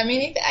 but I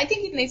mean, I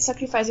think it needs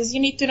sacrifices. You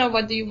need to know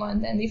what do you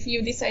want, and if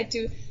you decide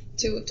to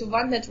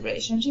want that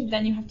relationship,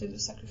 then you have to do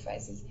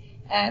sacrifices.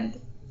 And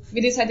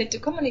we decided to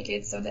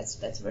communicate, so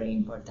that's very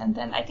important.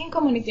 And I think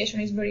communication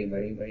is very,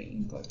 very, very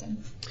important.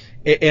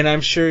 And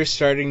I'm sure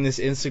starting this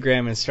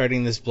Instagram and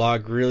starting this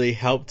blog really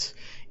helped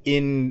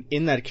in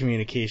that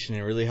communication.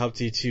 It really helped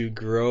you to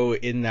grow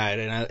in that,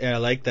 and I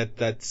like that.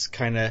 That's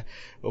kind of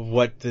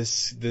what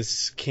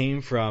this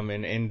came from,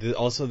 and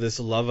also this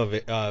love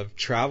of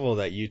travel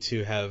that you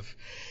two have.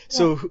 Yeah.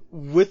 So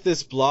with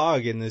this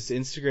blog and this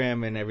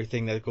Instagram and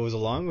everything that goes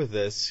along with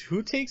this,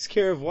 who takes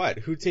care of what?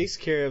 Who takes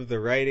care of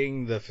the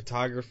writing, the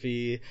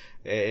photography,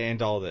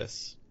 and all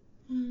this?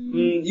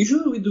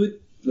 Usually we do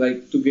it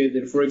like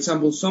together. For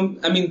example,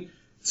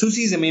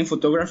 Susie is the main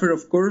photographer,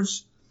 of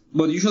course.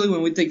 But usually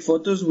when we take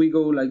photos, we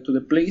go like to the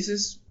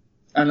places,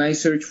 and I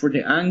search for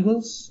the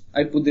angles.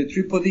 I put the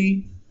tripod,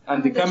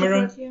 and the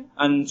camera, tripod, yeah.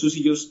 and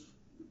Susie just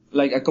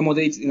like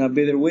accommodates in a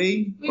better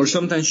way, or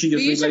sometimes she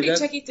just we reads like usually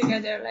that. check it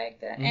together, like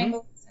the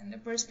angles and the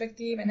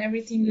perspective and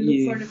everything. We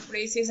look for the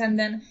places, and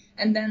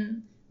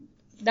then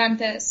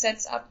Dante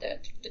sets up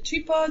the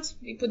tripod.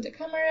 We put the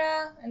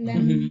camera, and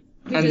then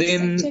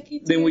check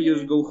it. Then we together.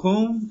 just go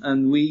home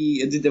and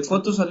we edit the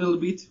photos a little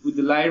bit with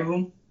the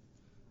Lightroom.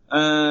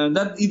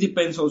 That it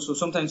depends also.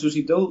 Sometimes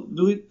Susie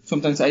do it.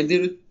 Sometimes I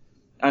do it.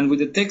 And with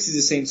the text, it's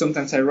the same.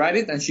 Sometimes I write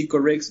it and she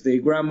corrects the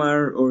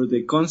grammar or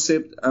the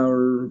concept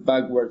or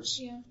backwards.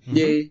 Yeah.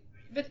 Yeah.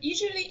 But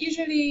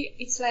usually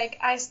it's like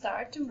I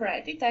start to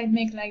write it. I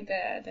make like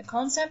the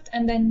concept,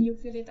 and then you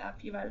fill it up.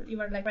 You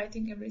are like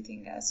writing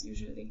everything else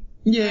usually.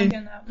 Yeah. I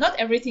don't know. Not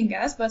everything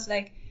else, but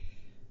like,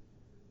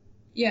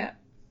 yeah.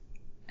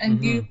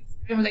 And you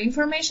give the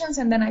informations,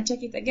 and then I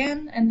check it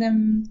again, and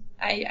then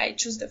I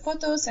choose the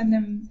photos, and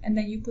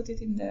then you put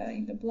it in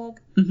the blog.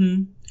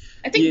 Mm-hmm.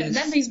 I think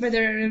that is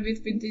better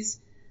with these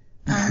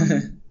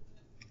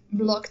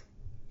blog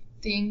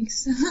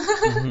things.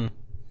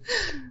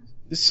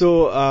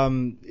 So,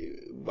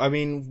 I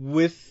mean,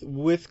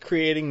 with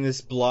creating this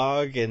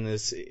blog and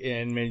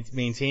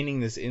maintaining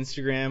this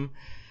Instagram,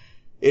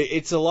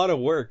 it's a lot of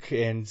work,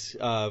 and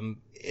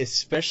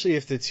especially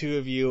if the two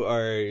of you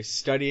are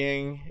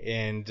studying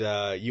and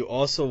you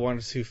also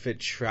want to fit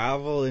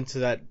travel into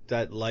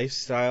that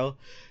lifestyle.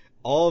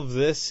 All of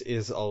this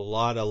is a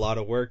lot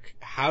of work.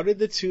 How did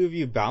the two of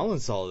you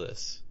balance all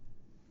this?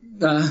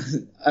 I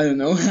don't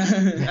know.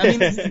 I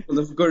mean, it's difficult,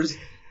 of course,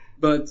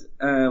 but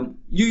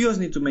you just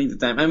need to make the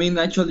time. I mean,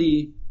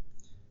 actually,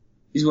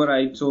 is what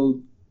I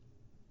told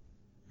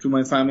to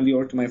my family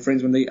or to my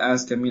friends when they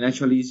ask. I mean,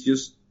 actually, it's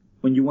just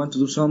when you want to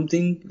do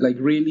something, like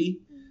really,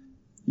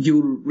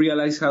 you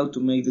realize how to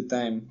make the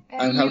time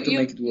and how to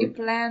make it work. You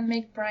plan,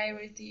 make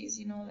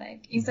priorities,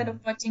 like instead of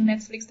watching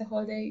Netflix the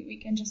whole day, we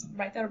can just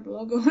write our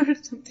blog or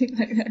something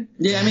like that.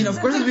 Yeah, I mean, of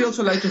course, we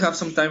also like to have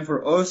some time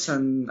for us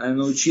and, I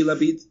know, chill a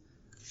bit.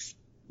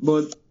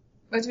 But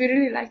we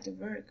really like to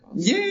work also.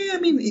 Yeah, I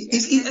mean, I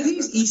think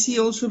it's easy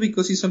also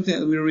because it's something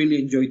that we really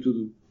enjoy to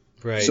do.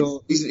 Right.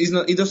 So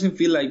it doesn't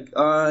feel like,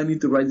 I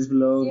need to write this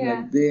blog.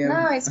 Yeah. Like, damn.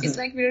 No, it's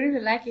like we really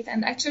like it,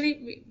 and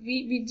actually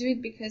we do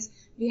it because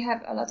we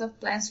have a lot of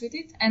plans with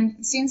it,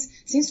 and since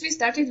we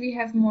started, we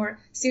have more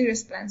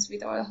serious plans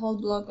with our whole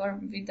blog or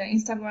with the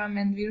Instagram,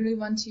 and we really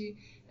want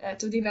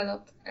to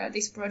develop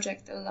this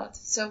project a lot.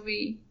 So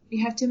we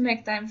have to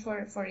make time for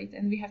it,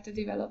 and we have to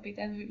develop it,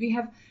 and we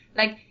have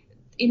like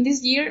in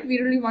this year we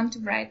really want to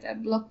write a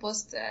blog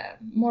post,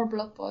 more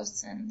blog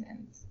posts, and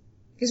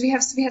because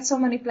we had so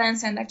many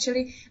plans, and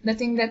actually the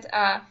thing that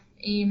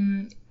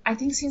I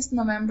think since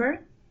November,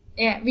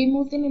 we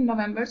moved in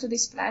November to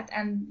this flat,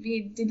 and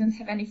we didn't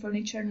have any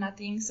furniture,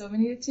 nothing, so we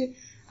needed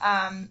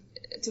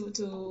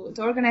to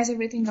organize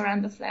everything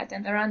around the flat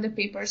and around the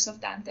papers of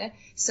Dante.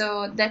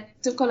 So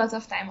that took a lot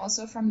of time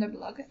also from the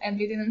blog, and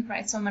we didn't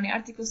write so many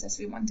articles as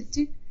we wanted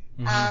to.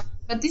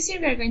 But this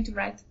year we are going to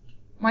write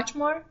much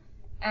more,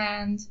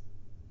 and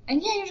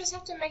yeah, you just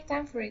have to make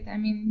time for it. I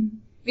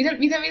mean, we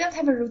don't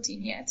have a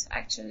routine yet,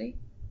 actually,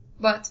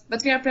 but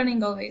we are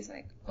planning always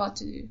like what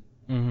to do.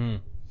 Mm-hmm.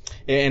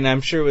 And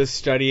I'm sure with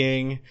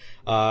studying,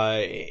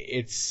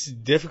 it's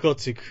difficult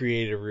to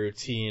create a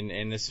routine,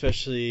 and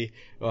especially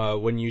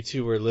when you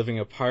two were living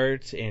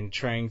apart and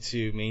trying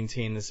to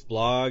maintain this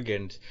blog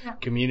and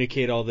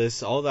communicate all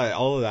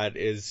of that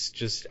is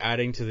just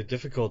adding to the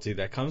difficulty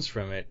that comes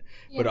from it.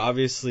 Yeah. But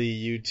obviously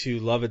you two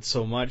love it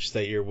so much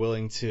that you're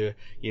willing to,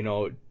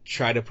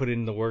 try to put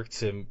in the work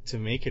to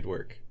make it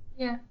work.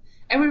 Yeah.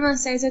 Everyone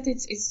says that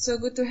it's so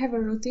good to have a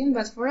routine,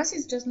 but for us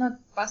it's just not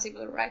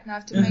possible right now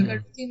to make a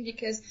routine,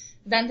 because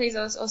Dante is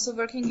also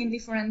working in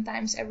different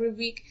times every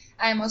week.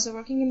 I'm also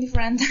working in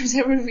different times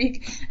every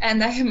week,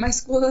 and I have my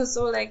school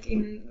also like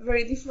in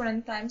very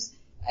different times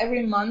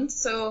every month.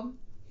 So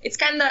it's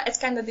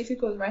kinda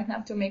difficult right now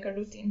to make a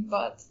routine,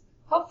 but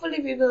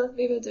hopefully we will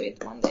do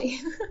it one day.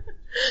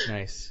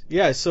 Nice.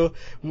 Yeah, so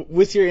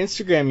with your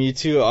Instagram, you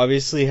two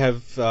obviously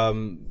have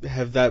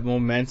that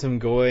momentum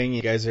going.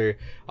 You guys are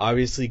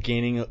obviously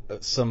gaining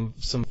some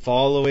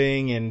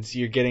following, and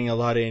you're getting a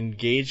lot of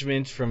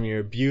engagement from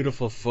your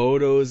beautiful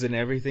photos and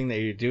everything that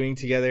you're doing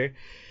together.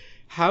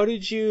 How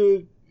did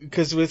you,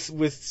 because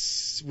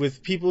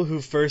with people who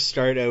first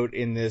start out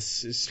in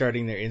this,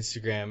 starting their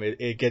Instagram,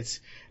 it gets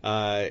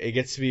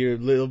to be a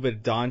little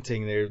bit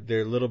daunting.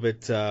 They're a little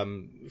bit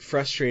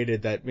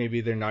frustrated that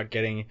maybe they're not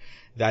getting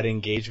that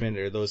engagement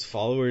or those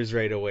followers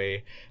right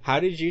away. How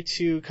did you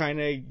two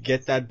kind of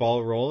get that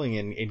ball rolling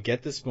and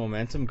get this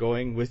momentum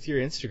going with your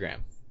Instagram?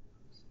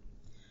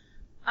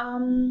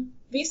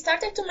 We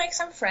started to make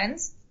some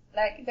friends.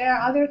 Like there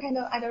are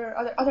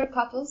other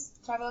couples,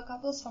 travel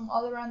couples from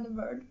all around the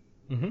world.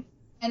 Mm-hmm.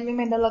 And we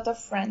made a lot of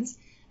friends,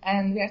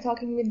 and we are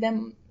talking with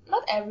them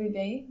not every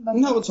day, but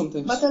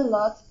sometimes, but a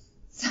lot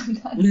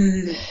sometimes.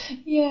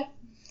 Yeah,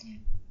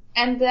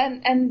 and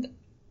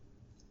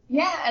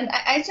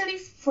actually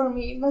for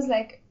me it was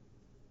like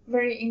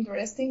very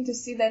interesting to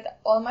see that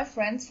all my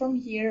friends from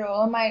here,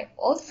 all my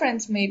old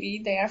friends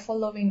maybe, they are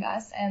following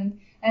us,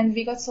 and and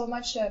we got so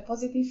much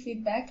positive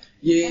feedback.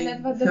 Yeah, and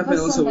that happened was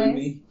also so with nice.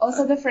 me.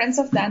 Also the friends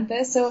of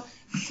Dante. So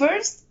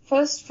first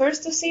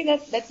to see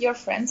that your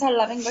friends are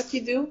loving what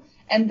you do,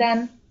 and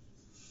then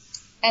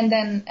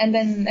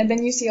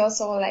you see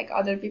also like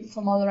other people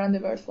from all around the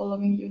world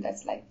following you.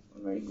 That's like a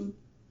very good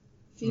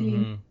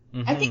feeling.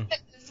 I think that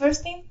the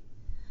first thing,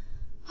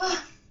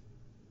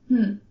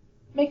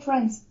 make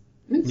friends.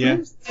 Yeah.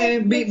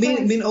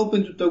 Being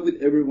open to talk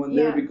with everyone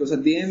there, because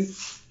at the end,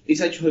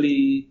 it's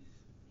actually.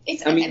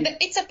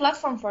 It's a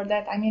platform for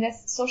that. I mean,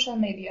 that's social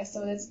media,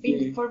 so that's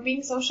for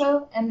being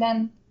social, and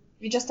then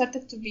we just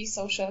started to be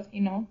social,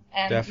 you know,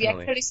 and Definitely.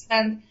 we actually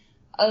spend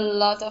a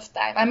lot of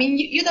time. I mean,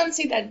 you don't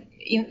see that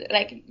in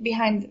like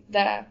behind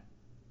the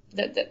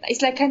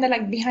it's like kind of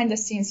like behind the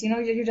scenes, you know.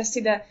 You just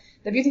see the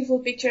beautiful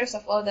pictures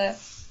of all the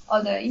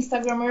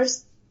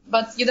Instagrammers,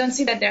 but you don't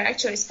see that they're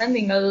actually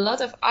spending a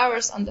lot of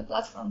hours on the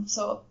platform.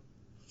 So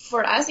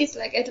for us, it's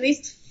like at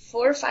least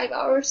 4 or 5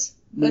 hours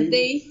a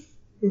day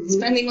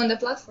spending on the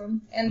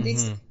platform, and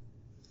it's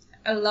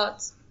a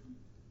lot.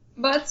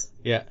 But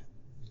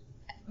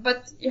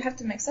you have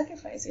to make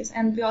sacrifices,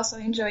 and we also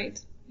enjoy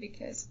it,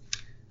 because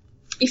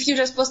if you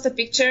just post a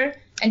picture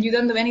and you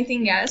don't do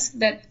anything else,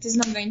 that is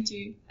not going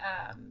to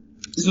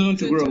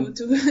grow.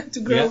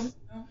 To grow. Yeah.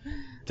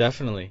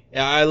 Definitely.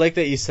 Yeah, I like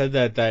that you said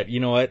that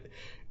you know what,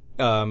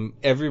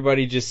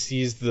 everybody just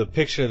sees the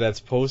picture that's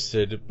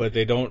posted, but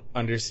they don't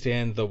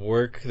understand the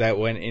work that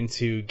went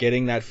into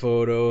getting that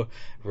photo,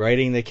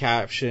 writing the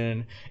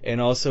caption,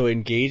 and also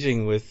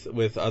engaging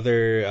with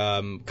other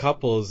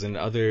couples and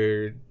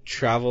other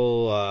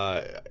travel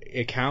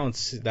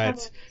accounts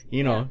that,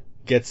 you know,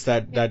 gets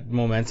that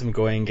momentum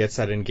going, gets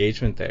that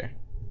engagement there.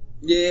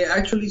 Yeah,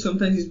 actually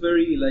sometimes it's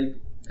very like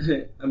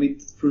a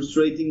bit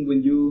frustrating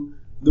when you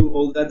do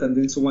all that and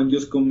then someone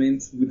just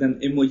comments with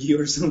an emoji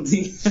or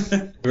something.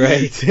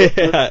 Right.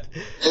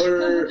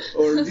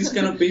 or this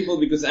kind of people,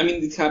 because I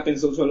mean it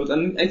happens also a lot,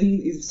 and I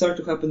think it starts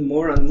to happen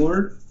more and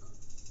more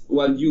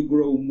while you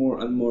grow more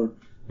and more.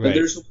 But Right.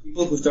 there's some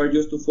people who start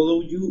just to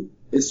follow you,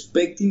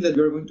 expecting that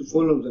you're going to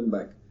follow them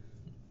back.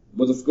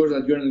 But of course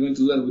that you're not going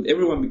to do that with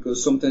everyone,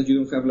 because sometimes you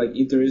don't have like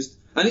interest.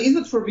 And it's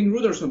not for being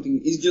rude or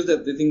something, it's just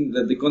that they think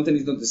that the content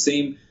is not the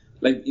same,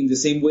 like in the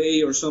same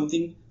way or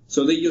something.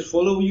 So they just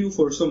follow you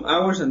for some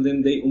hours and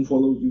then they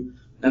unfollow you.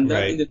 And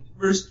that in the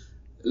numbers,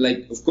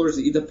 like, of course,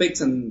 it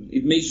affects and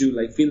it makes you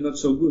like feel not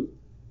so good.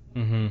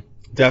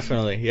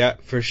 Definitely. Yeah,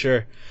 for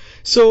sure.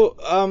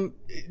 So,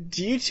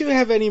 do you two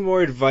have any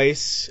more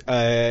advice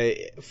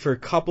for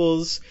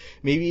couples,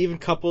 maybe even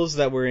couples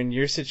that were in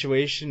your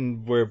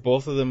situation where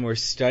both of them were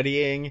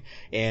studying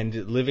and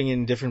living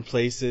in different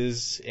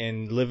places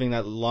and living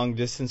that long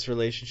distance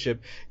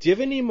relationship? Do you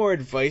have any more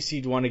advice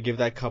you'd want to give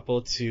that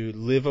couple to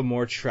live a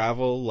more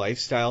travel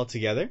lifestyle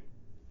together?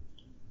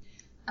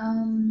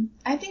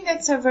 I think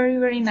that's a very,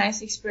 very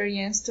nice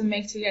experience to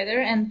make together,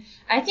 and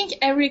I think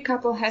every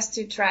couple has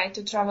to try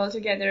to travel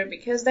together,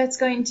 because that's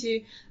going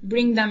to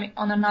bring them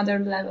on another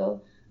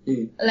level,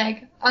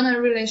 like on a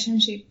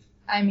relationship,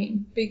 I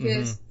mean,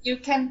 because you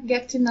can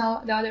get to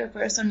know the other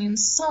person in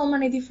so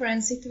many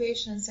different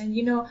situations, and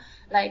you know,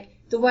 like,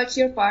 to watch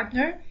your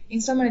partner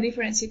in so many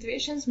different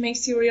situations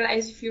makes you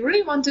realize if you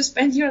really want to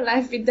spend your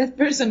life with that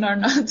person or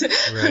not.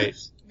 Right.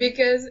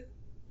 Because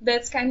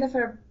that's kind of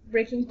a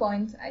breaking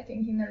point, I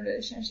think, in a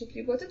relationship.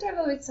 You go to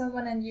travel with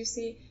someone and you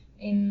see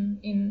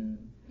in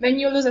when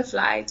you lose a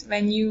flight,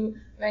 when you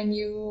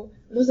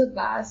lose a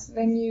bus,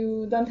 when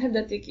you don't have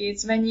the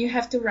tickets, when you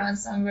have to run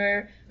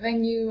somewhere,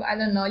 when you, I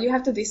don't know, you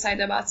have to decide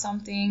about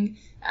something.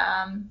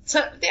 So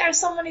there are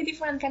so many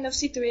different kind of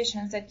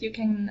situations that you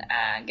can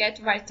get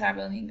while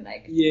traveling,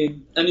 like. Yeah,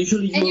 and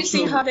usually you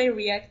see how they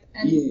react.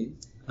 And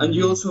and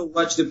you also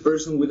watch the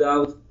person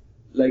without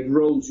like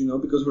roles, you know,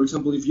 because for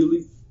example, if you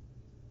live,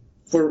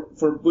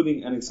 for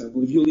putting an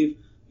example, if you live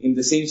in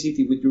the same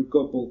city with your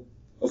couple,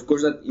 of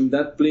course that in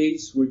that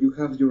place where you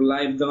have your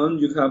life done,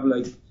 you have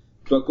like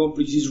to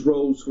accomplish these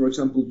roles. For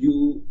example,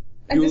 the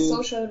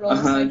social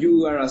roles.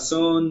 You are a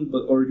son,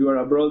 or you are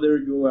a brother,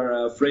 you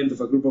are a friend of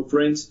a group of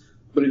friends.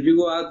 But if you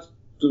go out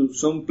to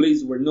some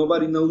place where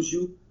nobody knows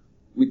you,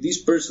 with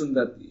this person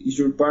that is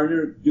your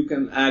partner, you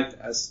can act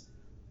as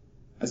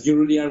you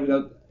really are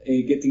without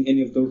getting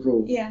any of those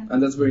roles. Yeah.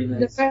 And that's very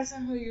nice. The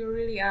person who you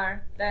really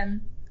are,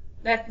 then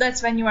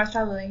that's when you are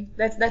traveling.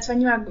 That's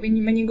when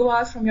you go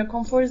out from your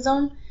comfort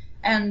zone,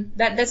 and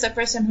that's the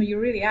person who you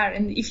really are.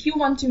 And if you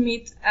want to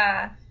meet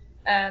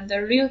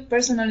the real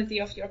personality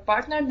of your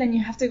partner, then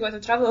you have to go to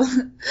travel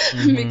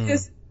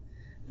because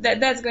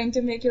that's going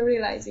to make you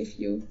realize if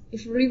you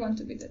really want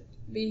to be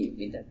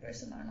with that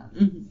person or not.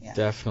 Yeah.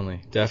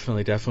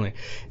 Definitely.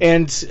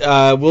 And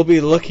we'll be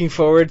looking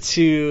forward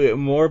to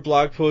more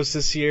blog posts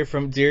this year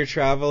from Dear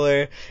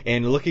Traveler,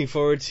 and looking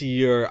forward to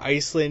your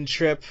Iceland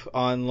trip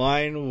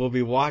online. We'll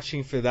be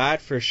watching for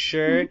that for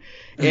sure.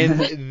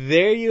 And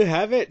there you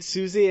have it,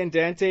 Susie and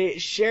Dante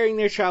sharing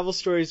their travel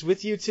stories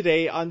with you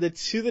today on the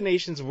To the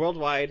Nations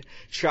Worldwide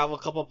Travel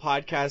Couple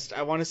podcast.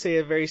 I want to say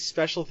a very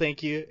special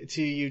thank you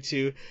to you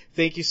two.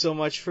 Thank you so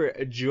much for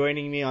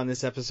joining me on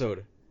this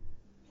episode.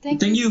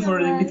 Thank you so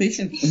for the much.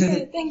 invitation.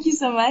 Thank you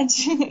so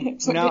much.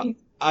 Now,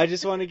 I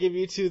just want to give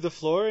you to the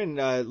floor and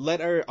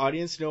let our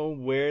audience know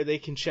where they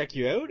can check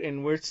you out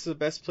and where's the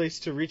best place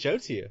to reach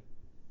out to you.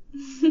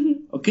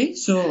 Okay,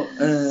 so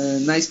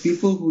nice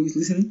people who is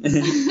listening.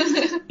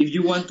 If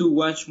you want to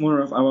watch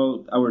more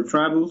about our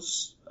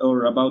travels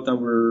or about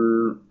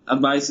our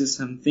advices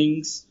and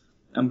things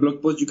and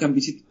blog posts, you can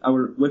visit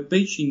our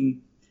webpage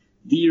in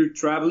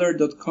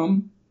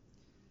deertraveler.com.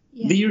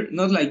 Yeah. Deer,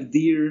 not like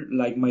deer,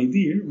 like my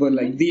deer, but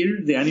like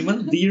deer, the animal,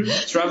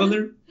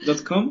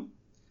 deertraveler.com.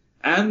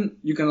 And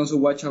you can also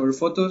watch our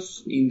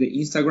photos in the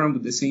Instagram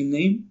with the same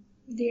name.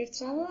 Dear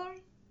Traveler?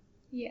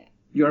 Yeah.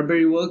 You are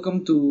very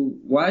welcome to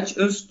watch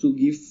us, to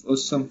give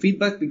us some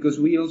feedback, because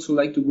we also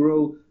like to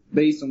grow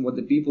based on what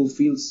the people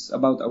feels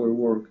about our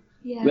work.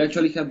 Yeah. We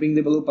actually have been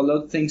developed a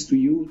lot thanks to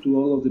you, to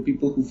all of the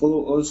people who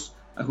follow us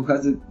and who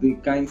has the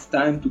kind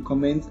time to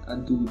comment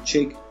and to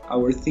check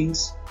our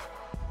things.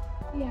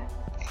 Yeah.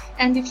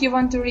 And if you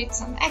want to read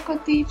some eco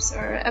tips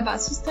or about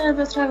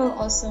sustainable travel,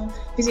 also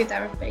visit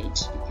our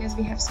page because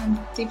we have some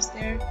tips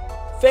there.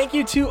 Thank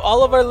you to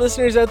all of our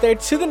listeners out there,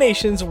 to the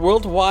nations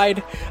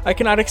worldwide. I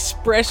cannot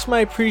express my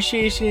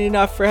appreciation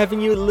enough for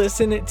having you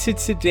listen to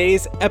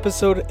today's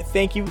episode.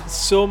 Thank you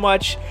so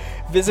much.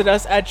 Visit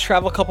us at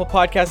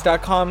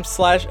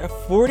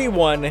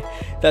travelcouplepodcast.com/41.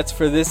 That's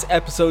for this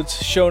episode's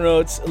show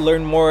notes.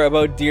 Learn more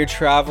about Dear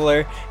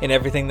Traveler and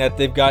everything that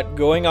they've got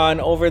going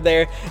on over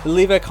there.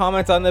 Leave a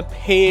comment on the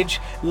page.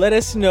 Let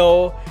us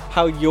know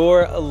how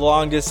your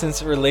long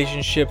distance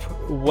relationship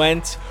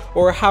went,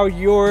 or how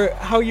you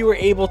were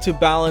able to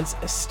balance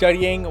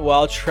studying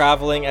while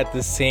traveling at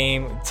the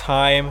same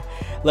time.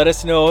 Let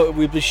us know.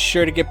 We'll be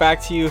sure to get back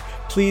to you.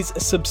 Please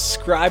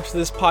subscribe to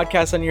this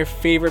podcast on your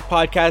favorite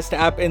podcast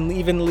app and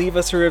even leave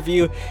us a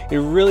review. It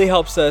really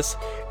helps us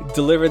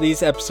deliver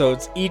these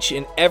episodes each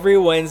and every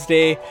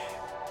Wednesday.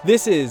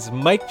 This is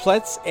Mike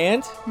Pletz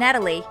and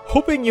Natalie.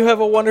 hoping you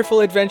have a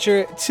wonderful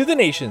adventure to the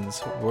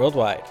nations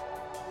worldwide.